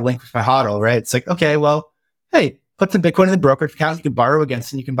don't want to relinquish my HODL, right? It's like, okay, well, hey, put some Bitcoin in the brokerage account you can borrow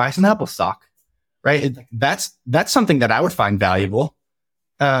against and you can buy some Apple stock, right? That's something that I would find valuable.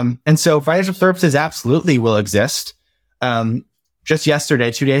 And so financial services absolutely will exist. Just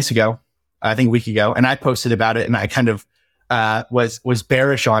yesterday, 2 days ago, I think a week ago, and I posted about it and I kind of was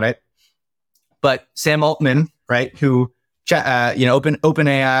bearish on it. But Sam Altman, right, who,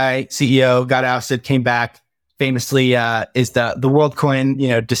 OpenAI CEO, got ousted, came back, famously is the WorldCoin,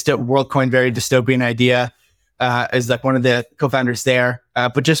 WorldCoin, very dystopian idea, is one of the co-founders there.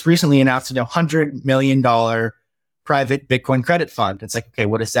 But just recently announced $100 million private Bitcoin credit fund. It's like, okay,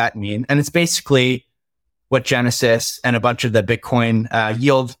 what does that mean? And it's basically what Genesis and a bunch of the Bitcoin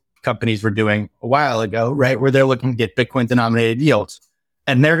yield companies were doing a while ago, right? Where they're looking to get Bitcoin denominated yields.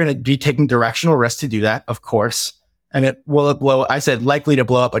 And they're going to be taking directional risk to do that, of course. And it will blow, I said, likely to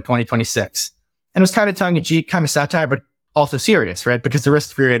blow up by 2026. And it was kind of tongue in cheek, kind of satire, but also serious, right? Because the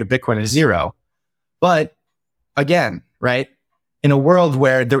risk-free rate of Bitcoin is 0. But again, right? In a world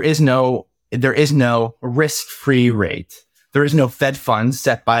where there is no risk-free rate, there is no Fed funds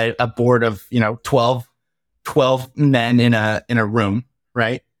set by a board of, 12 men in a room,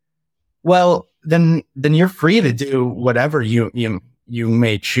 right? Well, then you're free to do whatever you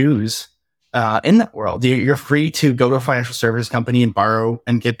may choose in that world. You're free to go to a financial service company and borrow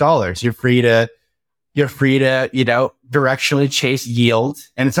and get dollars. You're free to directionally chase yield,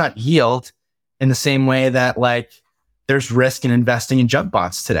 and it's not yield in the same way that like there's risk in investing in junk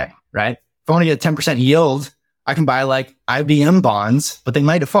bonds today, right? If I want to get a 10% yield, I can buy like IBM bonds, but they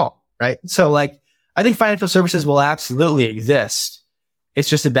might default, right? So like, I think financial services will absolutely exist. It's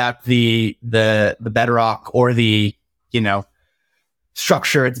just about the bedrock or the,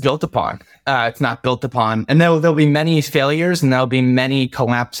 structure it's built upon. It's not built upon, and there'll be many failures, and there'll be many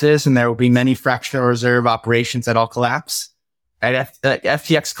collapses, and there will be many fractional reserve operations that all collapse.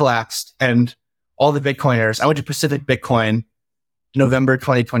 FTX collapsed, and all the Bitcoiners. I went to Pacific Bitcoin, November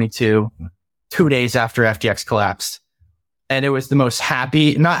 2022, 2 days after FTX collapsed, and it was the most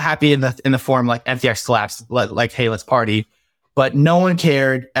happy. Not happy in the form like FTX collapsed, like hey, let's party, but no one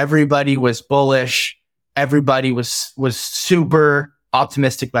cared. Everybody was bullish. Everybody was super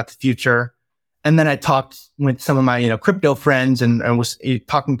optimistic about the future. And then I talked with some of my, crypto friends and was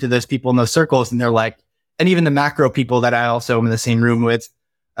talking to those people in those circles. And they're like, and even the macro people that I also am in the same room with,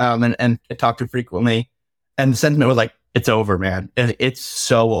 and I talk to frequently. And the sentiment was like, it's over, man. It's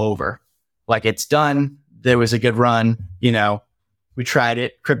so over. Like it's done. There was a good run. We tried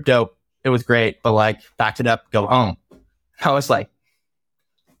it. Crypto, it was great, but like backed it up, go home. I was like,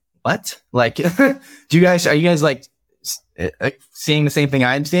 what? Like, are you guys like seeing the same thing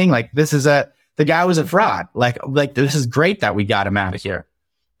I'm seeing? Like, the guy was a fraud. Like this is great that we got him out of here.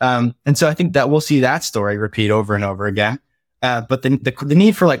 And so I think that we'll see that story repeat over and over again. But the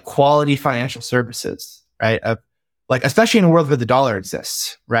need for like quality financial services, right? Like, especially in a world where the dollar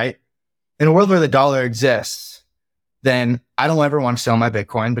exists, right? In a world where the dollar exists, then I don't ever want to sell my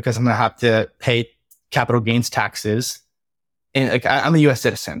Bitcoin because I'm going to have to pay capital gains taxes. And like, I'm a U.S.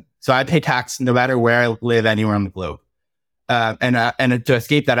 citizen, so I pay tax no matter where I live anywhere on the globe. And to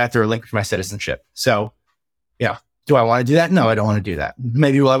escape that, I have to relinquish my citizenship. So, do I want to do that? No, I don't want to do that.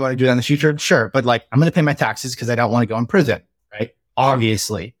 Maybe will I want to do that in the future? Sure. But like, I'm going to pay my taxes because I don't want to go in prison, right?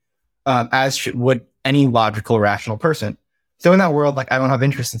 Obviously, as would any logical, rational person. So in that world, like, I don't have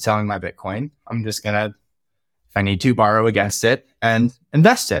interest in selling my Bitcoin. I'm just going to, if I need to, borrow against it and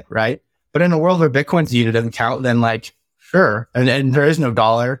invest it, right? But in a world where Bitcoin's unit doesn't count, then like, sure. And there is no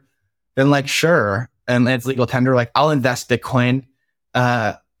dollar, then like, sure. And it's legal tender. Like, I'll invest Bitcoin,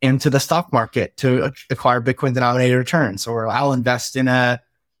 into the stock market to acquire Bitcoin denominated returns, or I'll invest in a,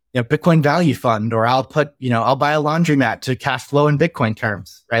 Bitcoin value fund, or I'll put, I'll buy a laundromat to cash flow in Bitcoin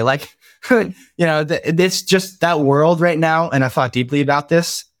terms, right? Like, it's just that world right now. And I thought deeply about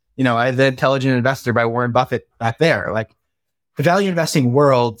this, I The Intelligent Investor by Warren Buffett back there, like the value investing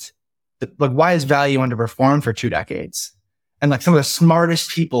world, like why is value underperformed for 2 decades? And like some of the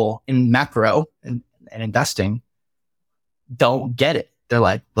smartest people in macro and investing don't get it. They're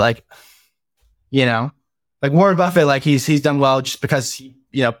like, like Warren Buffett, like he's done well just because he,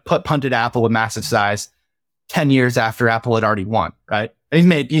 punted Apple with massive size 10 years after Apple had already won, right?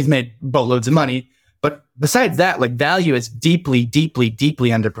 And he's made boatloads of money. But besides that, like value is deeply, deeply, deeply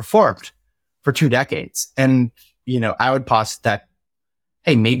underperformed for 2 decades. And, I would posit that,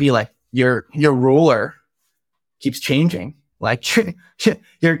 hey, maybe like your ruler keeps changing. Like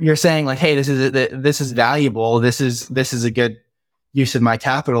you're saying like, hey, this is valuable. This is a good use of my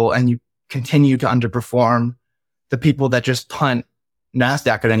capital. And you continue to underperform the people that just punt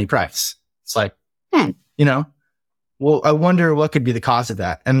NASDAQ at any price. It's like, well, I wonder what could be the cause of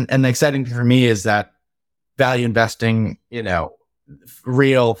that. And the exciting thing for me is that value investing,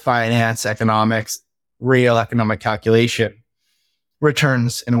 real finance, economics, real economic calculation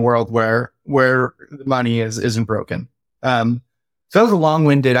returns in a world where the money isn't broken. So that was a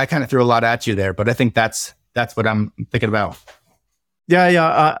long-winded, I kind of threw a lot at you there, but I think that's what I'm thinking about.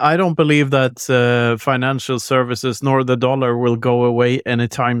 Yeah. I don't believe that financial services nor the dollar will go away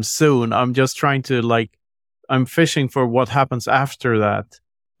anytime soon. I'm just trying to I'm fishing for what happens after that,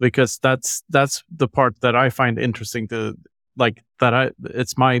 because that's the part that I find interesting to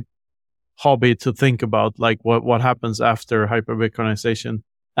it's my hobby to think about, like what happens after hyper-Bitcoinization.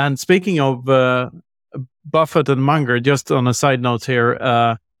 And speaking of Buffett and Munger, just on a side note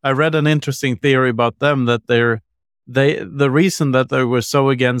here, I read an interesting theory about them that the reason that they were so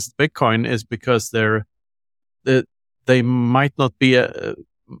against Bitcoin is because they might not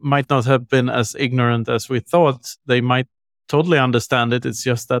have been as ignorant as we thought. They might totally understand it. It's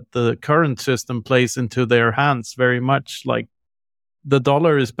just that the current system plays into their hands very much. Like the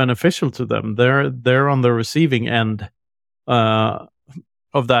dollar is beneficial to them. They're on the receiving end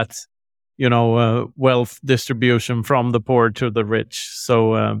of that, wealth distribution from the poor to the rich.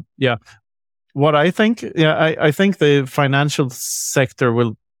 So what I think, I think the financial sector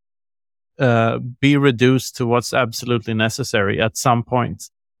will be reduced to what's absolutely necessary at some point.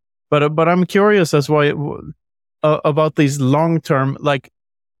 But I'm curious as why about these long-term, like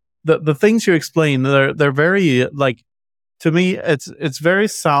the things you explain. They're very, like, to me it's very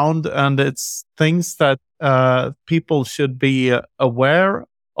sound, and it's things that people should be aware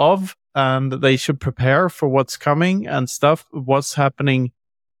of, and they should prepare for what's coming and stuff, what's happening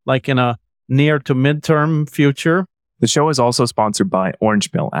like in a near to midterm future. The show is also sponsored by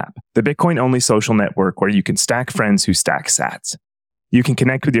Orange Pill app, the Bitcoin-only social network where you can stack friends who stack sats. You can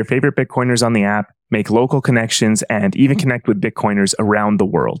connect with your favorite Bitcoiners on the app, make local connections, and even connect with Bitcoiners around the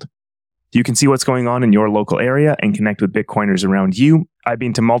world. You can see what's going on in your local area and connect with Bitcoiners around you. I've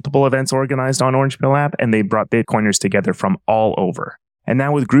been to multiple events organized on Orange Pill app, and they brought Bitcoiners together from all over. And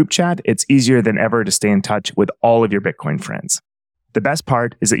now with group chat, it's easier than ever to stay in touch with all of your Bitcoin friends. The best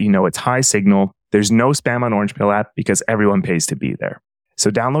part is that it's high signal. There's no spam on Orange Pill app because everyone pays to be there.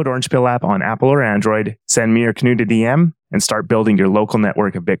 So download Orange Pill app on Apple or Android, send me or Knut a DM, and start building your local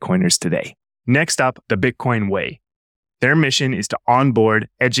network of Bitcoiners today. Next up, the Bitcoin Way. Their mission is to onboard,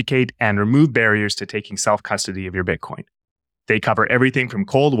 educate, and remove barriers to taking self-custody of your Bitcoin. They cover everything from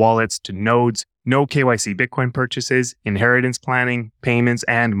cold wallets to nodes, no KYC Bitcoin purchases, inheritance planning, payments,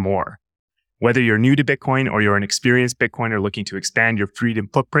 and more. Whether you're new to Bitcoin or you're an experienced Bitcoiner looking to expand your freedom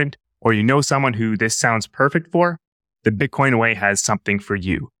footprint, or you know someone who this sounds perfect for, the Bitcoin Way has something for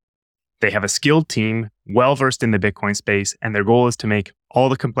you. They have a skilled team, well-versed in the Bitcoin space, and their goal is to make all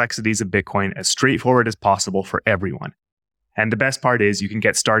the complexities of Bitcoin as straightforward as possible for everyone. And the best part is you can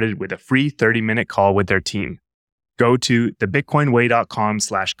get started with a free 30-minute call with their team. Go to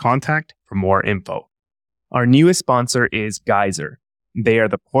thebitcoinway.com/contact for more info. Our newest sponsor is Geyser. They are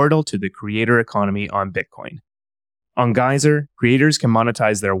the portal to the creator economy on Bitcoin. On Geyser, creators can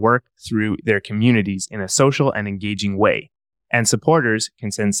monetize their work through their communities in a social and engaging way, and supporters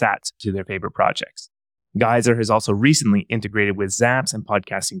can send sats to their favorite projects. Geyser has also recently integrated with Zaps and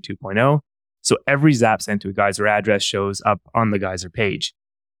Podcasting 2.0, so every Zap sent to a Geyser address shows up on the Geyser page.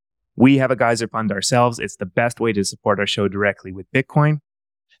 We have a Geyser fund ourselves. It's the best way to support our show directly with Bitcoin.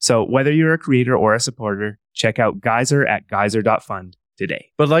 So whether you're a creator or a supporter, check out Geyser at geyser.fund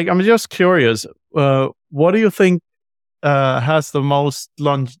today. But like, I'm just curious, what do you think has the most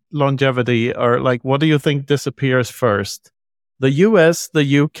longevity, or like, what do you think disappears first? The US,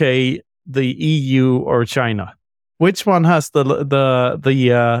 the UK, the EU, or China? Which one has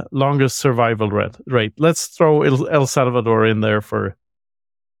the longest survival rate? Let's throw El Salvador in there for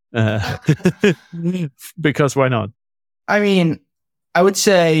because why not? I mean, I would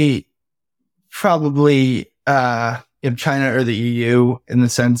say probably China or the EU, in the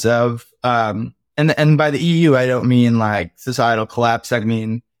sense of and by the EU I don't mean like societal collapse. I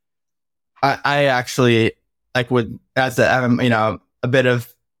mean I actually would, as a bit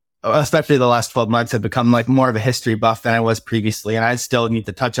of, especially the last 12 months, have become like more of a history buff than I was previously, and I still need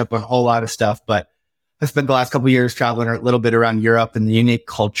to touch up on a whole lot of stuff. But I spent the last couple of years traveling a little bit around Europe and the unique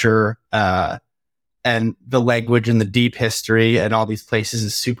culture and the language and the deep history and all these places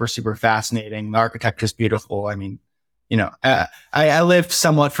is super, super fascinating. The architecture is beautiful. I mean, I lived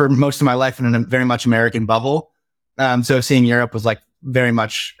somewhat for most of my life in a very much American bubble. So seeing Europe was like very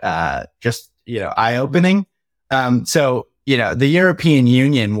much just, eye-opening. So the European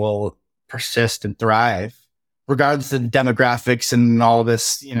Union will persist and thrive regardless of the demographics and all of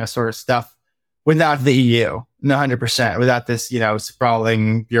this, sort of stuff, without the EU, 100%, without this,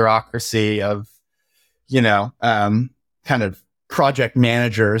 sprawling bureaucracy of, kind of project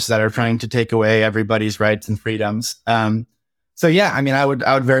managers that are trying to take away everybody's rights and freedoms. So yeah, I mean, I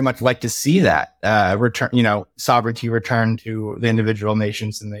would very much like to see that return, sovereignty return to the individual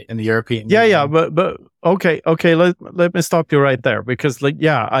nations in the European Union. Yeah, but okay. Let me stop you right there, because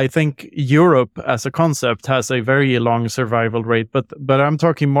I think Europe as a concept has a very long survival rate, but I'm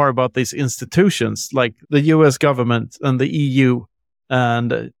talking more about these institutions like the US government and the EU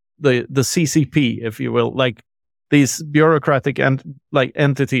and the CCP, if you will. Like, these bureaucratic and like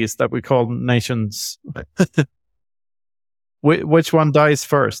entities that we call nations. Which one dies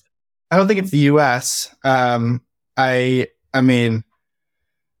first? I don't think it's the U.S. I mean,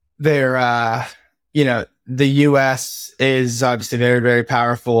 they're the U.S. is obviously very, very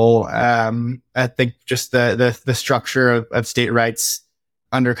powerful. I think just the structure of state rights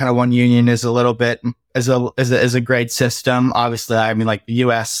under kind of one union is a little bit is a great system. Obviously, I mean, like the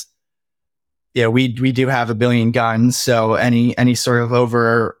U.S. Yeah, we do have 1 billion guns, so any sort of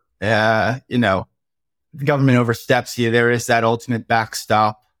government oversteps you, there is that ultimate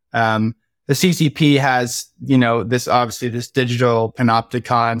backstop. The CCP has, this digital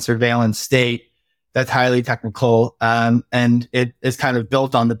panopticon surveillance state that's highly technical, and it is kind of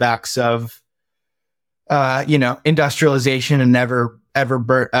built on the backs of, industrialization and ever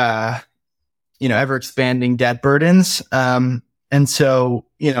expanding debt burdens. And so,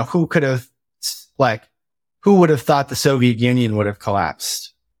 who would have thought the Soviet Union would have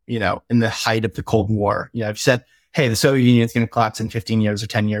collapsed, in the height of the Cold War? If you said, hey, the Soviet Union is going to collapse in 15 years or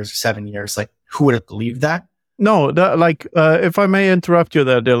 10 years or 7 years, like, who would have believed that? No, if I may interrupt you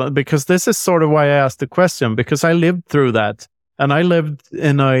there, Dylan, because this is sort of why I asked the question, because I lived through that, and I lived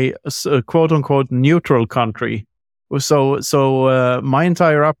in a quote unquote neutral country. So my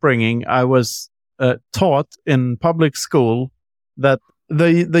entire upbringing, I was taught in public school that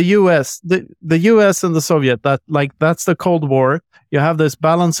the US and the Soviet, that's the Cold War. You have this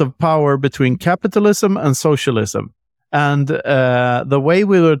balance of power between capitalism and socialism. And the way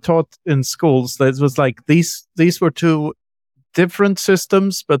we were taught in schools, it was like these were two different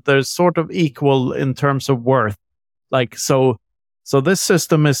systems, but they're sort of equal in terms of worth. Like, so this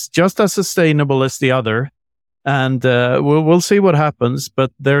system is just as sustainable as the other. And we'll see what happens,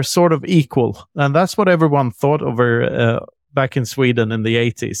 but they're sort of equal. And that's what everyone thought over back in Sweden in the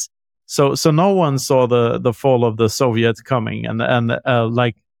 80s. So no one saw the fall of the Soviet coming, and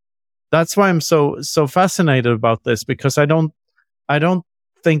that's why I'm so fascinated about this, because I don't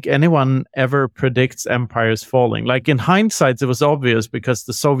think anyone ever predicts empires falling. Like, in hindsight, it was obvious because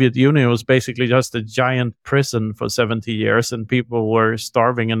the Soviet Union was basically just a giant prison for 70 years, and people were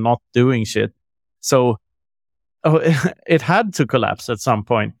starving and not doing shit. So it had to collapse at some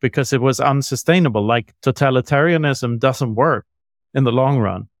point because it was unsustainable. Like, totalitarianism doesn't work in the long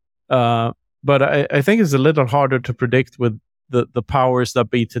run. But I think it's a little harder to predict with the powers that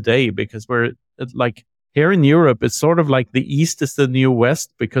be today, because we're like here in Europe, it's sort of like the East is the new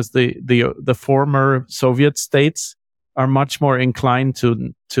West, because the former Soviet states are much more inclined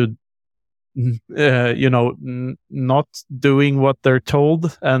to not doing what they're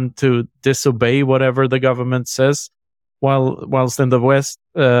told and to disobey whatever the government says, whilst in the West,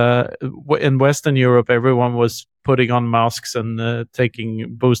 in Western Europe, everyone was putting on masks and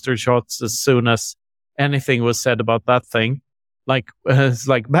taking booster shots as soon as anything was said about that thing. Like, it's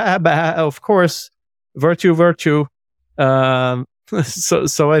like, of course, virtue. So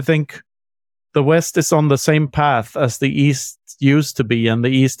I think the West is on the same path as the East used to be, and the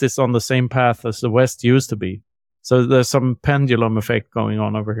East is on the same path as the West used to be. So there's some pendulum effect going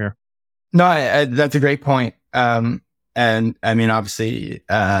on over here. No, that's a great point. And I mean, obviously,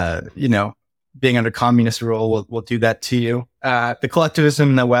 being under communist rule will do that to you. The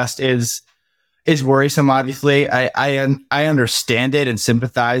collectivism in the West is worrisome. Obviously, I understand it and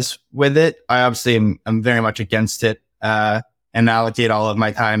sympathize with it. I obviously am very much against it, and allocate all of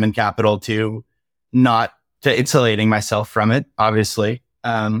my time and capital to insulating myself from it, obviously.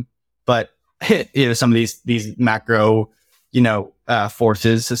 But some of these macro,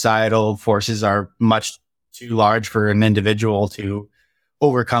 forces, societal forces are much too large for an individual to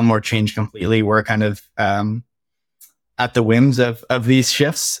overcome or change completely. We're kind of at the whims of these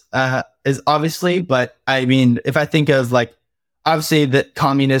shifts, is obviously. But I mean, if I think of obviously that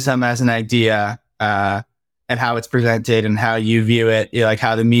communism as an idea, and how it's presented and how you view it,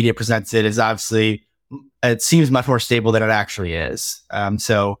 how the media presents it, is obviously, it seems much more stable than it actually is.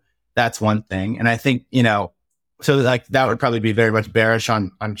 So that's one thing. And I think, so that would probably be very much bearish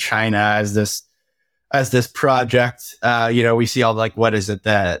on China as this project. We see all what is it,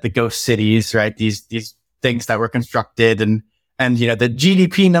 the ghost cities, right? These things that were constructed and the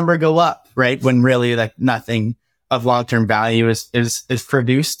GDP number go up, right? When really nothing of long-term value is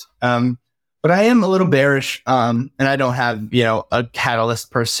produced. But I am a little bearish, and I don't have, a catalyst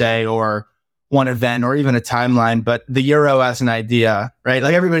per se or one event or even a timeline, but the euro as an idea, right?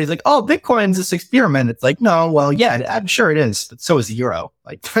 Like, everybody's like, oh, Bitcoin's this experiment. It's like, no, well, yeah, I'm sure it is, but so is the euro.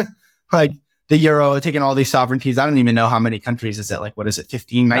 Like the euro taking all these sovereignties. I don't even know how many countries is it. What is it?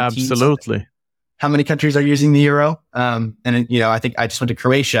 15, 19? Absolutely. Something? How many countries are using the euro? I think I just went to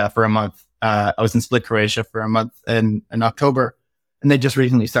Croatia for a month. I was in Split, Croatia for a month in October, and they just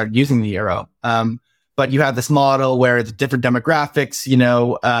recently started using the euro. But you have this model where the different demographics,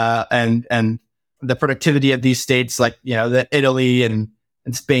 and the productivity of these states, like, that Italy and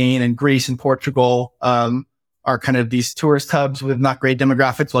Spain and Greece and Portugal, are kind of these tourist hubs with not great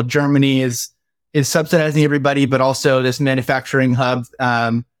demographics, while Germany is subsidizing everybody, but also this manufacturing hub,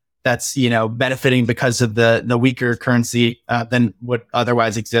 that's, benefiting because of the weaker currency, than would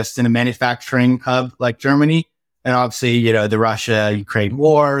otherwise exist in a manufacturing hub like Germany. And obviously, the Russia-Ukraine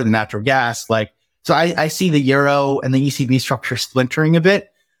war, the natural gas, so I see the euro and the ECB structure splintering a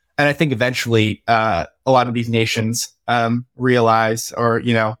bit. And I think eventually, a lot of these nations, realize, or,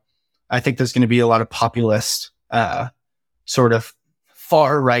 I think there's going to be a lot of populist, sort of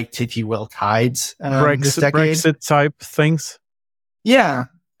far right, if you will, tides, this decade. Brexit type things. Yeah.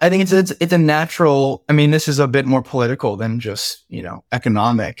 I think it's a natural, I mean, this is a bit more political than just,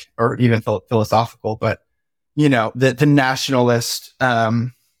 economic or even philosophical, but, the nationalist,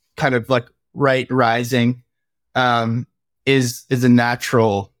 kind of like right rising, is a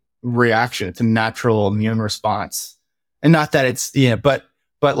natural reaction. It's a natural immune response. And not that it's, but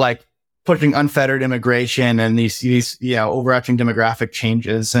like pushing unfettered immigration and these, overarching demographic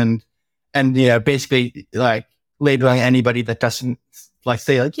changes and, basically like labeling anybody that doesn't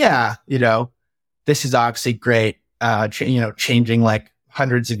say this is obviously great, changing like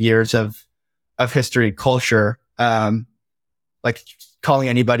hundreds of years of history, culture, like calling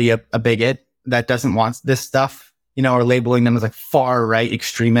anybody a bigot that doesn't want this stuff, or labeling them as like far right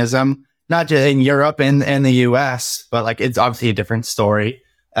extremism, not just in Europe and the US, but like it's obviously a different story.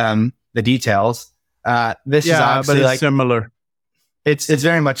 The details. This is obviously but it's like similar. It's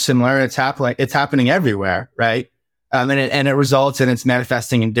very much similar. It's happening everywhere, right? And it results in it's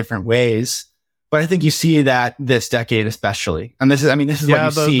manifesting in different ways. But I think you see that this decade especially, and this is what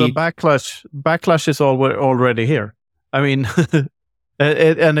you see. The backlash is already here. I mean,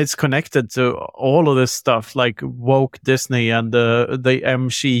 and it's connected to all of this stuff like woke Disney and the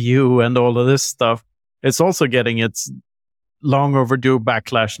MCU and all of this stuff. It's also getting its long overdue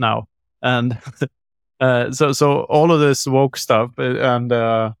backlash now, and so all of this woke stuff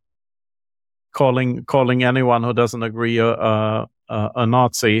and calling anyone who doesn't agree a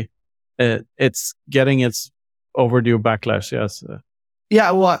Nazi, it's getting its overdue backlash. Yes.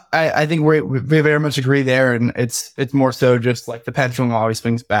 Yeah, well, I think we very much agree there, and it's more so just like the pendulum always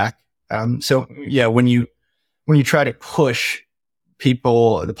swings back. So yeah, when you try to push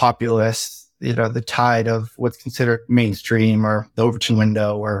people, the populists, the tide of what's considered mainstream or the Overton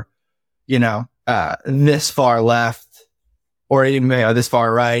window, or this far left, or even this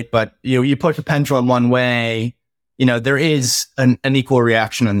far right, but you push the pendulum one way, there is an equal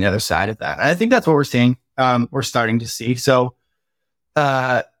reaction on the other side of that. And I think that's what we're seeing. We're starting to see. So.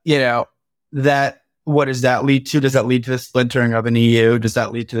 That what does that lead to? Does that lead to the splintering of an EU? Does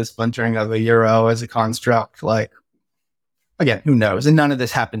that lead to the splintering of a euro as a construct? Like, again, who knows? And none of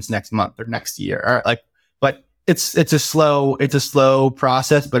this happens next month or next year. But it's a slow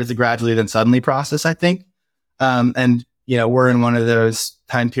process, but it's a gradually then suddenly process, I think. And we're in one of those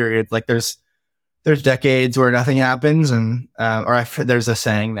time periods. Like there's decades where nothing happens, and there's a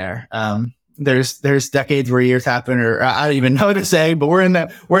saying there. There's decades where years happen, or I don't even know what to say, but we're in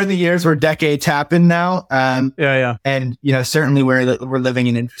the years where decades happen now. And certainly we're living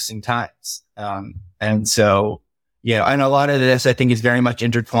in interesting times. And so, and a lot of this I think is very much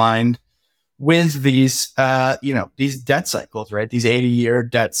intertwined with these, these debt cycles, right? These 80-year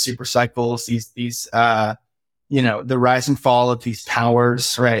debt super cycles, these, the rise and fall of these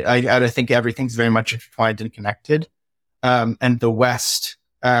powers, right? I think everything's very much intertwined and connected. And the West,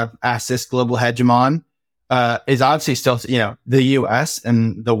 as this global hegemon, is obviously still, the US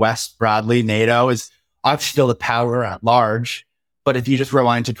and the West broadly, NATO is obviously still the power at large. But if you just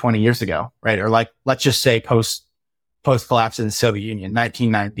rewind to 20 years ago, right? Or like, let's just say post collapse of the Soviet Union,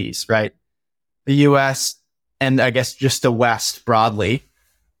 1990s, right? The US and I guess just the West broadly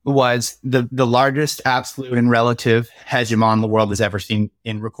was the largest absolute and relative hegemon the world has ever seen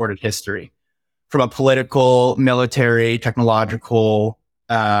in recorded history. From a political, military, technological,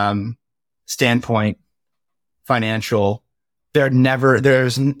 standpoint, financial, there had never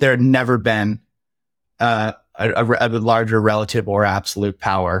been a larger relative or absolute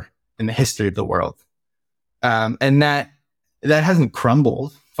power in the history of the world, and that hasn't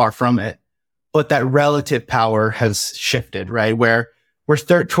crumbled, far from it, but that relative power has shifted, right? Where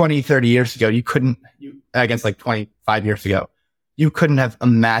 20, 30 years ago, against like 25 years ago, you couldn't have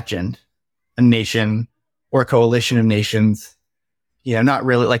imagined a nation or a coalition of nations, not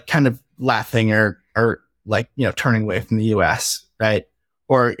really, like kind of laughing or like, turning away from the US, right?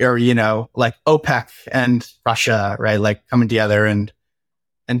 or like OPEC and Russia, right? Like coming together and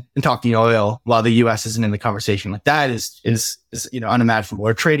talking oil while the US isn't in the conversation. Like that is unimaginable.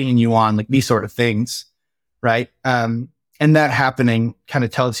 Or trading in yuan, like these sort of things, right? And that happening kind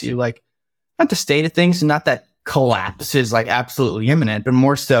of tells you like not the state of things, and not that collapse is like absolutely imminent, but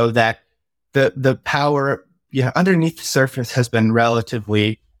more so that the power underneath the surface has been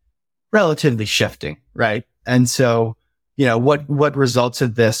relatively shifting, right? And so, what results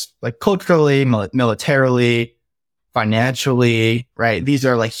of this, like culturally, militarily, financially, right? These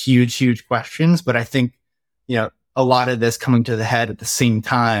are like huge questions, but I think, a lot of this coming to the head at the same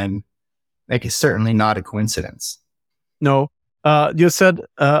time, like, is certainly not a coincidence. No. You said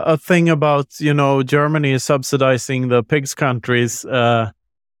a thing about, Germany is subsidizing the pigs countries.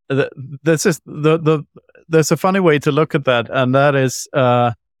 This is there's a funny way to look at that, and that is,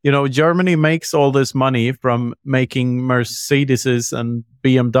 Germany makes all this money from making Mercedeses and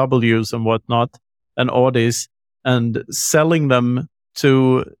BMWs and whatnot and Audis and selling them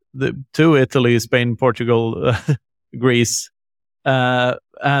to Italy, Spain, Portugal, Greece.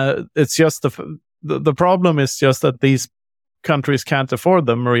 It's just the problem is just that these countries can't afford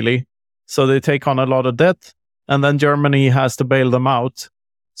them really, so they take on a lot of debt, and then Germany has to bail them out.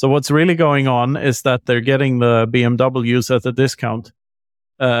 So what's really going on is that they're getting the BMWs at a discount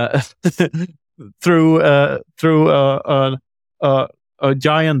through a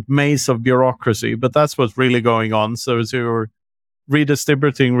giant maze of bureaucracy. But that's what's really going on. So you're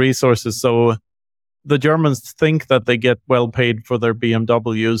redistributing resources. So the Germans think that they get well paid for their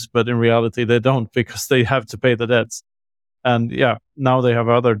BMWs, but in reality they don't, because they have to pay the debts. And now they have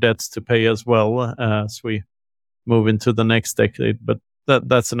other debts to pay as well as we move into the next decade. But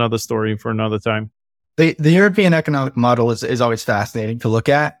that's another story for another time. The European economic model is always fascinating to look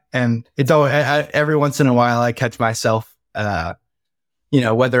at, and it's always, every once in a while I catch myself,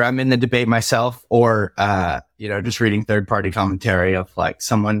 whether I'm in the debate myself or just reading third party commentary of like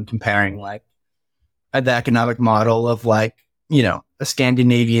someone comparing like the economic model of like a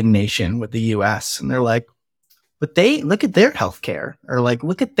Scandinavian nation with the U.S. and they're like, but they look at their healthcare, or like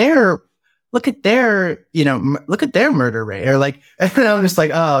look at their murder rate, or like, and I'm just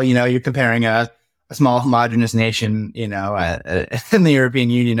like, oh, you're comparing a small homogenous nation, in the European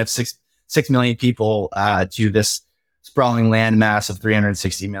Union of 6 million people to this sprawling landmass of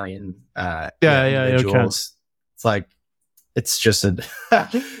 360 million individuals. Okay. It's like, it's just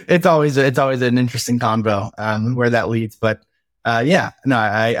it's always an interesting combo where that leads. But I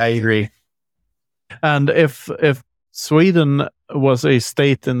agree. And if Sweden was a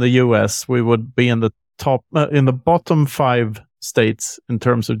state in the US, we would be in the bottom 5 states in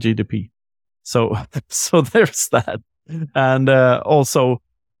terms of GDP. So there's that. And also,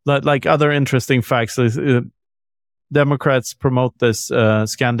 like other interesting facts, Democrats promote this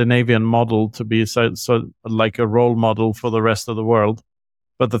Scandinavian model to be so like a role model for the rest of the world.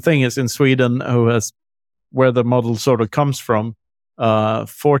 But the thing is, in Sweden, where the model sort of comes from,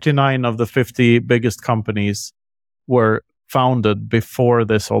 49 of the 50 biggest companies were founded before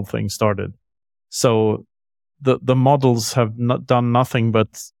this whole thing started. So the models have not done nothing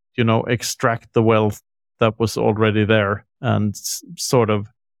but extract the wealth that was already there and sort of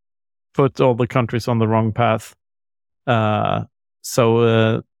put all the countries on the wrong path.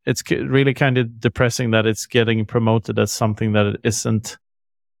 So it's really kind of depressing that it's getting promoted as something that it isn't,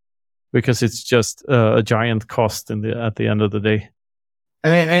 because it's just a giant cost at the end of the day. I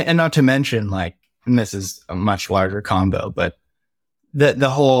mean, and not to mention, like, and this is a much larger combo, but the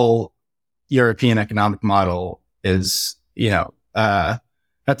whole European economic model is,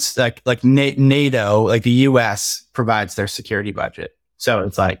 that's like NATO, like the US provides their security budget. So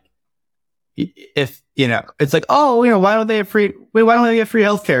it's like, if, it's like, oh, why don't they get free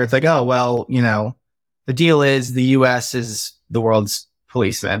healthcare? It's like, oh, well, the deal is the US is the world's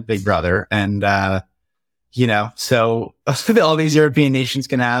policeman, big brother. And, so all these European nations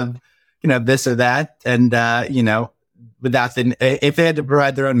can have, this or that. And, without if they had to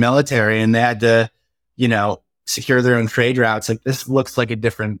provide their own military and they had to, secure their own trade routes, like this looks like a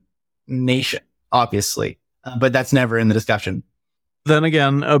different nation, obviously. But that's never in the discussion. Then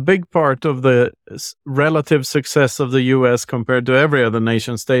again, a big part of the relative success of the US compared to every other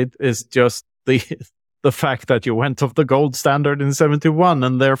nation state is just the fact that you went off the gold standard in 71,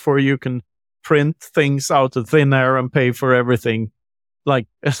 and therefore you can print things out of thin air and pay for everything. Like,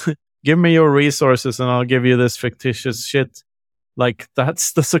 give me your resources and I'll give you this fictitious shit. Like,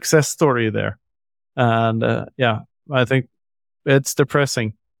 that's the success story there. And I think it's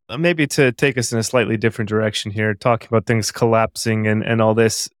depressing. Maybe to take us in a slightly different direction here, talking about things collapsing and all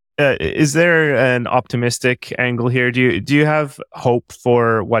this. Is there an optimistic angle here? Do you have hope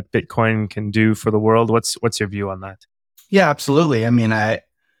for what Bitcoin can do for the world? What's your view on that? Yeah, absolutely. I mean, I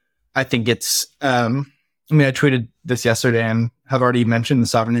think it's, I tweeted this yesterday and have already mentioned the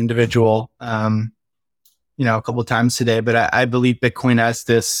sovereign individual, a couple of times today, but I believe Bitcoin as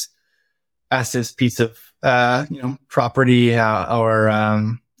this piece of, property,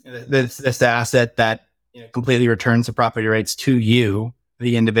 or this asset that completely returns the property rights to you,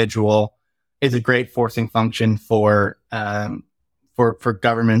 the individual, is a great forcing function for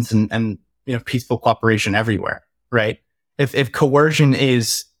governments and peaceful cooperation everywhere, right? If coercion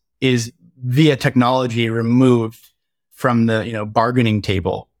is via technology removed from the bargaining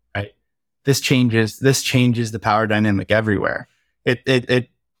table, right? This changes the power dynamic everywhere. It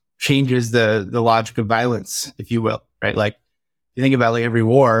changes the logic of violence, if you will, right? Like you think about like every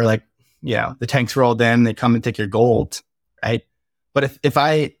war, like the tanks rolled in, they come and take your gold, right? But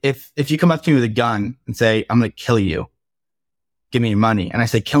if you come up to me with a gun and say, I'm going to kill you, give me your money, and I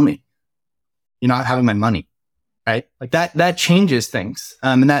say, kill me, you're not having my money, right? Like that changes things.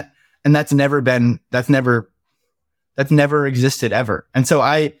 And that's never existed ever. And so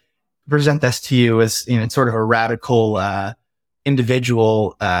I present this to you as, sort of a radical,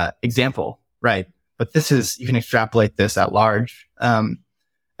 individual, example, right? But you can extrapolate this at large. And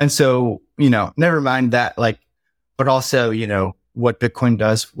so, never mind that, but also, what Bitcoin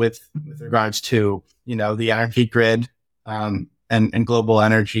does with regards to, the energy grid, and global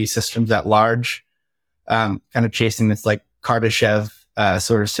energy systems at large, kind of chasing this like Kardashev,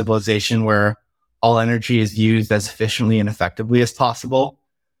 sort of civilization where all energy is used as efficiently and effectively as possible.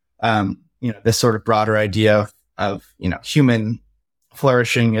 This sort of broader idea of human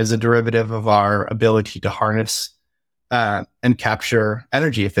flourishing is a derivative of our ability to harness, and capture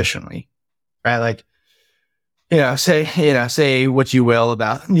energy efficiently, right? Like, say what you will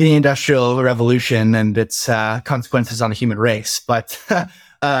about the Industrial Revolution and its consequences on the human race, but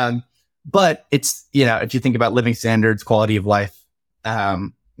it's if you think about living standards, quality of life,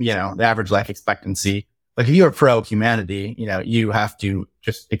 the average life expectancy. Like if you're pro humanity, you have to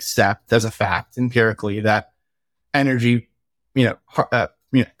just accept as a fact empirically that energy,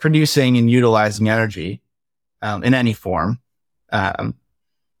 producing and utilizing energy, in any form,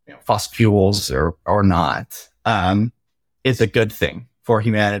 fossil fuels or not, is a good thing for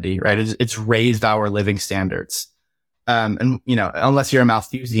humanity, right? It's raised our living standards. And unless you're a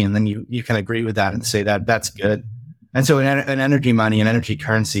Malthusian, then you can agree with that and say that that's good. And so an energy money, an energy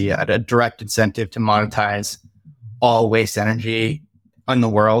currency, a direct incentive to monetize all waste energy in the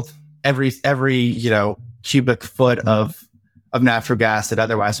world, every cubic foot of natural gas that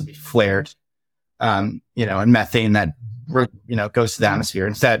otherwise would be flared, and methane that goes to the atmosphere.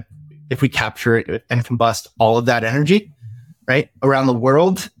 Instead, if we capture it and combust all of that energy, right, around the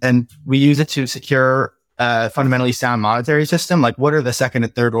world, and we use it to secure a fundamentally sound monetary system, like what are the second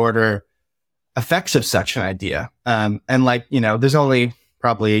and third order effects of such an idea? And there's only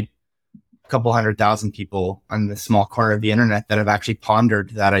probably a couple 100,000 people on this small corner of the internet that have actually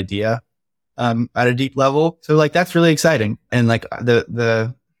pondered that idea, at a deep level. So that's really exciting. And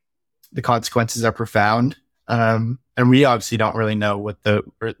the consequences are profound. And we obviously don't really know what the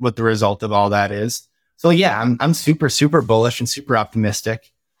result of all that is. So yeah, I'm super, super bullish and super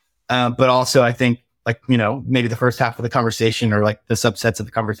optimistic. But also I think maybe the first half of the conversation, or the subsets of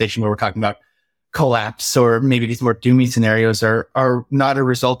the conversation where we're talking about collapse, or maybe these more doomy scenarios are not a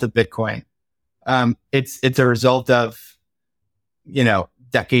result of Bitcoin. It's a result of,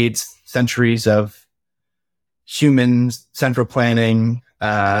 decades, centuries of human central planning,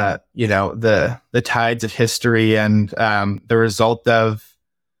 the tides of history, and the result of,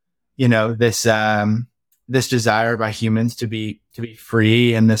 this desire by humans to be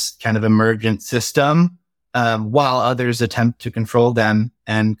free in this kind of emergent system, while others attempt to control them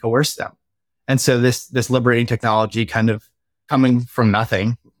and coerce them. And so this liberating technology kind of coming from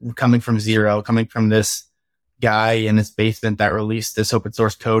nothing, coming from zero, coming from this guy in his basement that released this open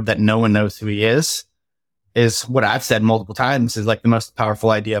source code that no one knows who he is what I've said multiple times is the most powerful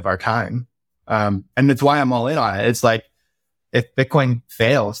idea of our time. And it's why I'm all in on it. It's if Bitcoin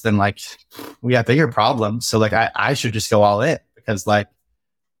fails, then we have bigger problems. So I should just go all in, because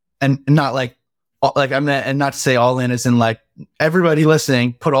and not and not to say all in as in everybody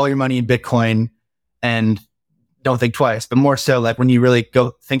listening, put all your money in Bitcoin and don't think twice, but more so when you really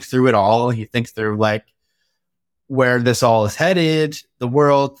go think through it all, you think through where this all is headed, the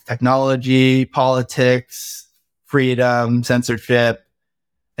world, technology, politics, freedom, censorship,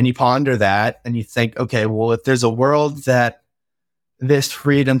 and you ponder that and you think, okay, well, if there's a world that this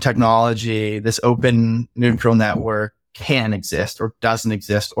freedom technology, this open neutral network, can exist or doesn't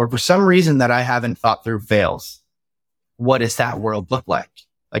exist, or for some reason that I haven't thought through fails, what does that world look like?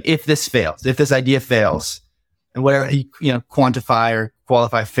 Like if this fails, if this idea fails, and whatever, quantify or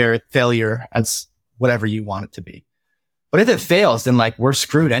qualify failure as whatever you want it to be. But if it fails, then like we're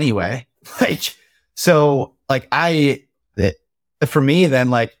screwed anyway. So for me, then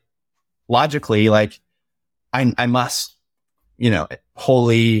like logically, like I must,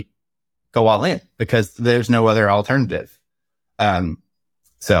 wholly go all in because there's no other alternative.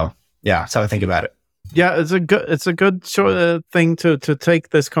 So yeah, that's how I think about it. Yeah, it's a good thing to take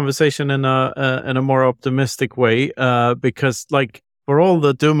this conversation in a more optimistic way. Because like for all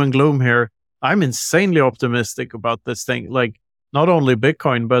the doom and gloom here, I'm insanely optimistic about this thing. Like not only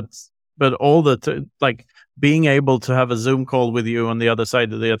Bitcoin, but all like being able to have a Zoom call with you on the other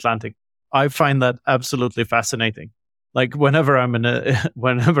side of the Atlantic. I find that absolutely fascinating. Like whenever I'm in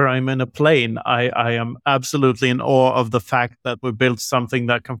a plane, I am absolutely in awe of the fact that we built something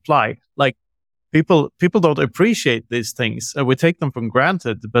that can fly. Like people don't appreciate these things. We take them for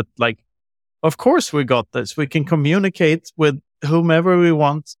granted, but like, of course we got this. We can communicate with whomever we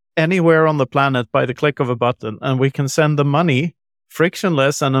want anywhere on the planet by the click of a button, and we can send the money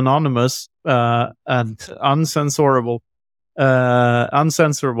frictionless and anonymous and uncensorable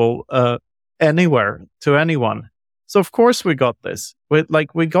anywhere to anyone. So of course we got this.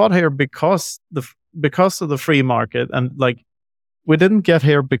 We got here because of the free market, and like we didn't get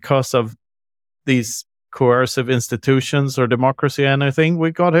here because of these coercive institutions or democracy or anything.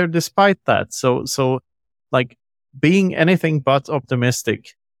 We got here despite that. So like being anything but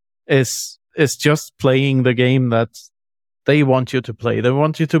optimistic is just playing the game that they want you to play. They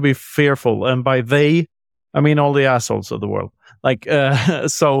want you to be fearful, and by they, I mean all the assholes of the world. Like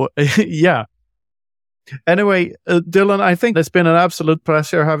so, yeah. Anyway, Dylan, I think it's been an absolute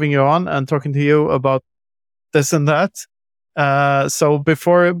pleasure having you on and talking to you about this and that. So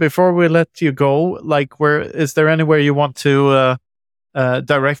before we let you go, like, is there anywhere you want to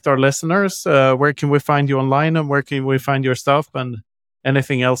direct our listeners? Where can we find you online, and where can we find your stuff, and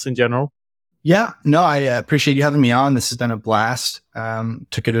anything else in general? Yeah, no, I appreciate you having me on. This has been a blast.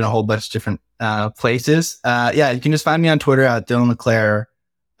 Took it in a whole bunch of different places. Yeah, you can just find me on Twitter at Dylan LeClair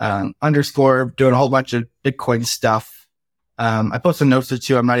 _ doing a whole bunch of Bitcoin stuff. I post a Nostr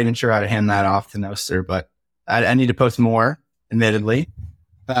too. I'm not even sure how to hand that off to Nostr, but I need to post more, admittedly.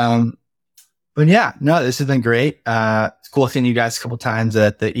 But yeah, no, this has been great. It's cool seeing you guys a couple times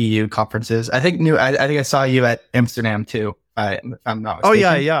at the EU conferences. I think I saw you at Amsterdam too. If I'm not mistaken.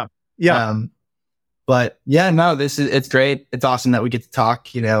 Oh yeah. But yeah, no, it's great. It's awesome that we get to talk,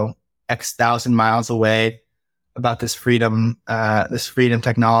 X thousand miles away about this freedom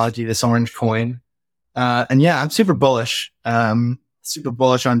technology, this orange coin. And yeah, I'm super bullish on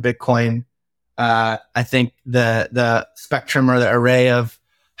Bitcoin. I think the spectrum or the array of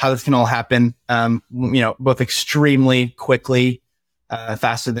how this can all happen, both extremely quickly,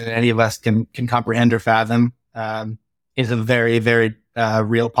 faster than any of us can comprehend or fathom, is a very, very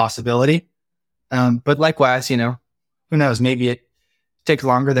real possibility. But likewise, who knows, maybe it takes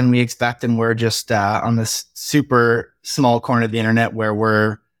longer than we expect, and we're just on this super small corner of the internet where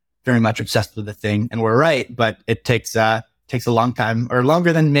we're very much obsessed with the thing, and we're right, but it takes a long time, or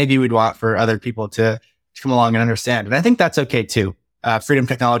longer than maybe we'd want, for other people to come along and understand. And I think that's okay too. Freedom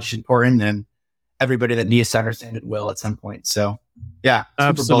technology is important, and everybody that needs to understand it will at some point. So yeah,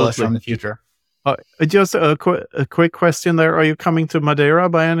 super bullish on the future. Just a quick question there. Are you coming to Madeira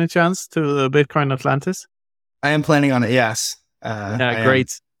by any chance, to Bitcoin Atlantis? I am planning on it, yes.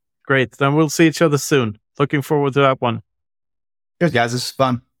 Great. Then we'll see each other soon. Looking forward to that one. Cheers, guys. This is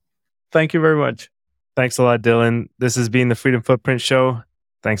fun. Thank you very much. Thanks a lot, Dylan. This has been the Freedom Footprint Show.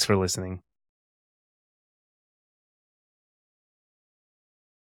 Thanks for listening.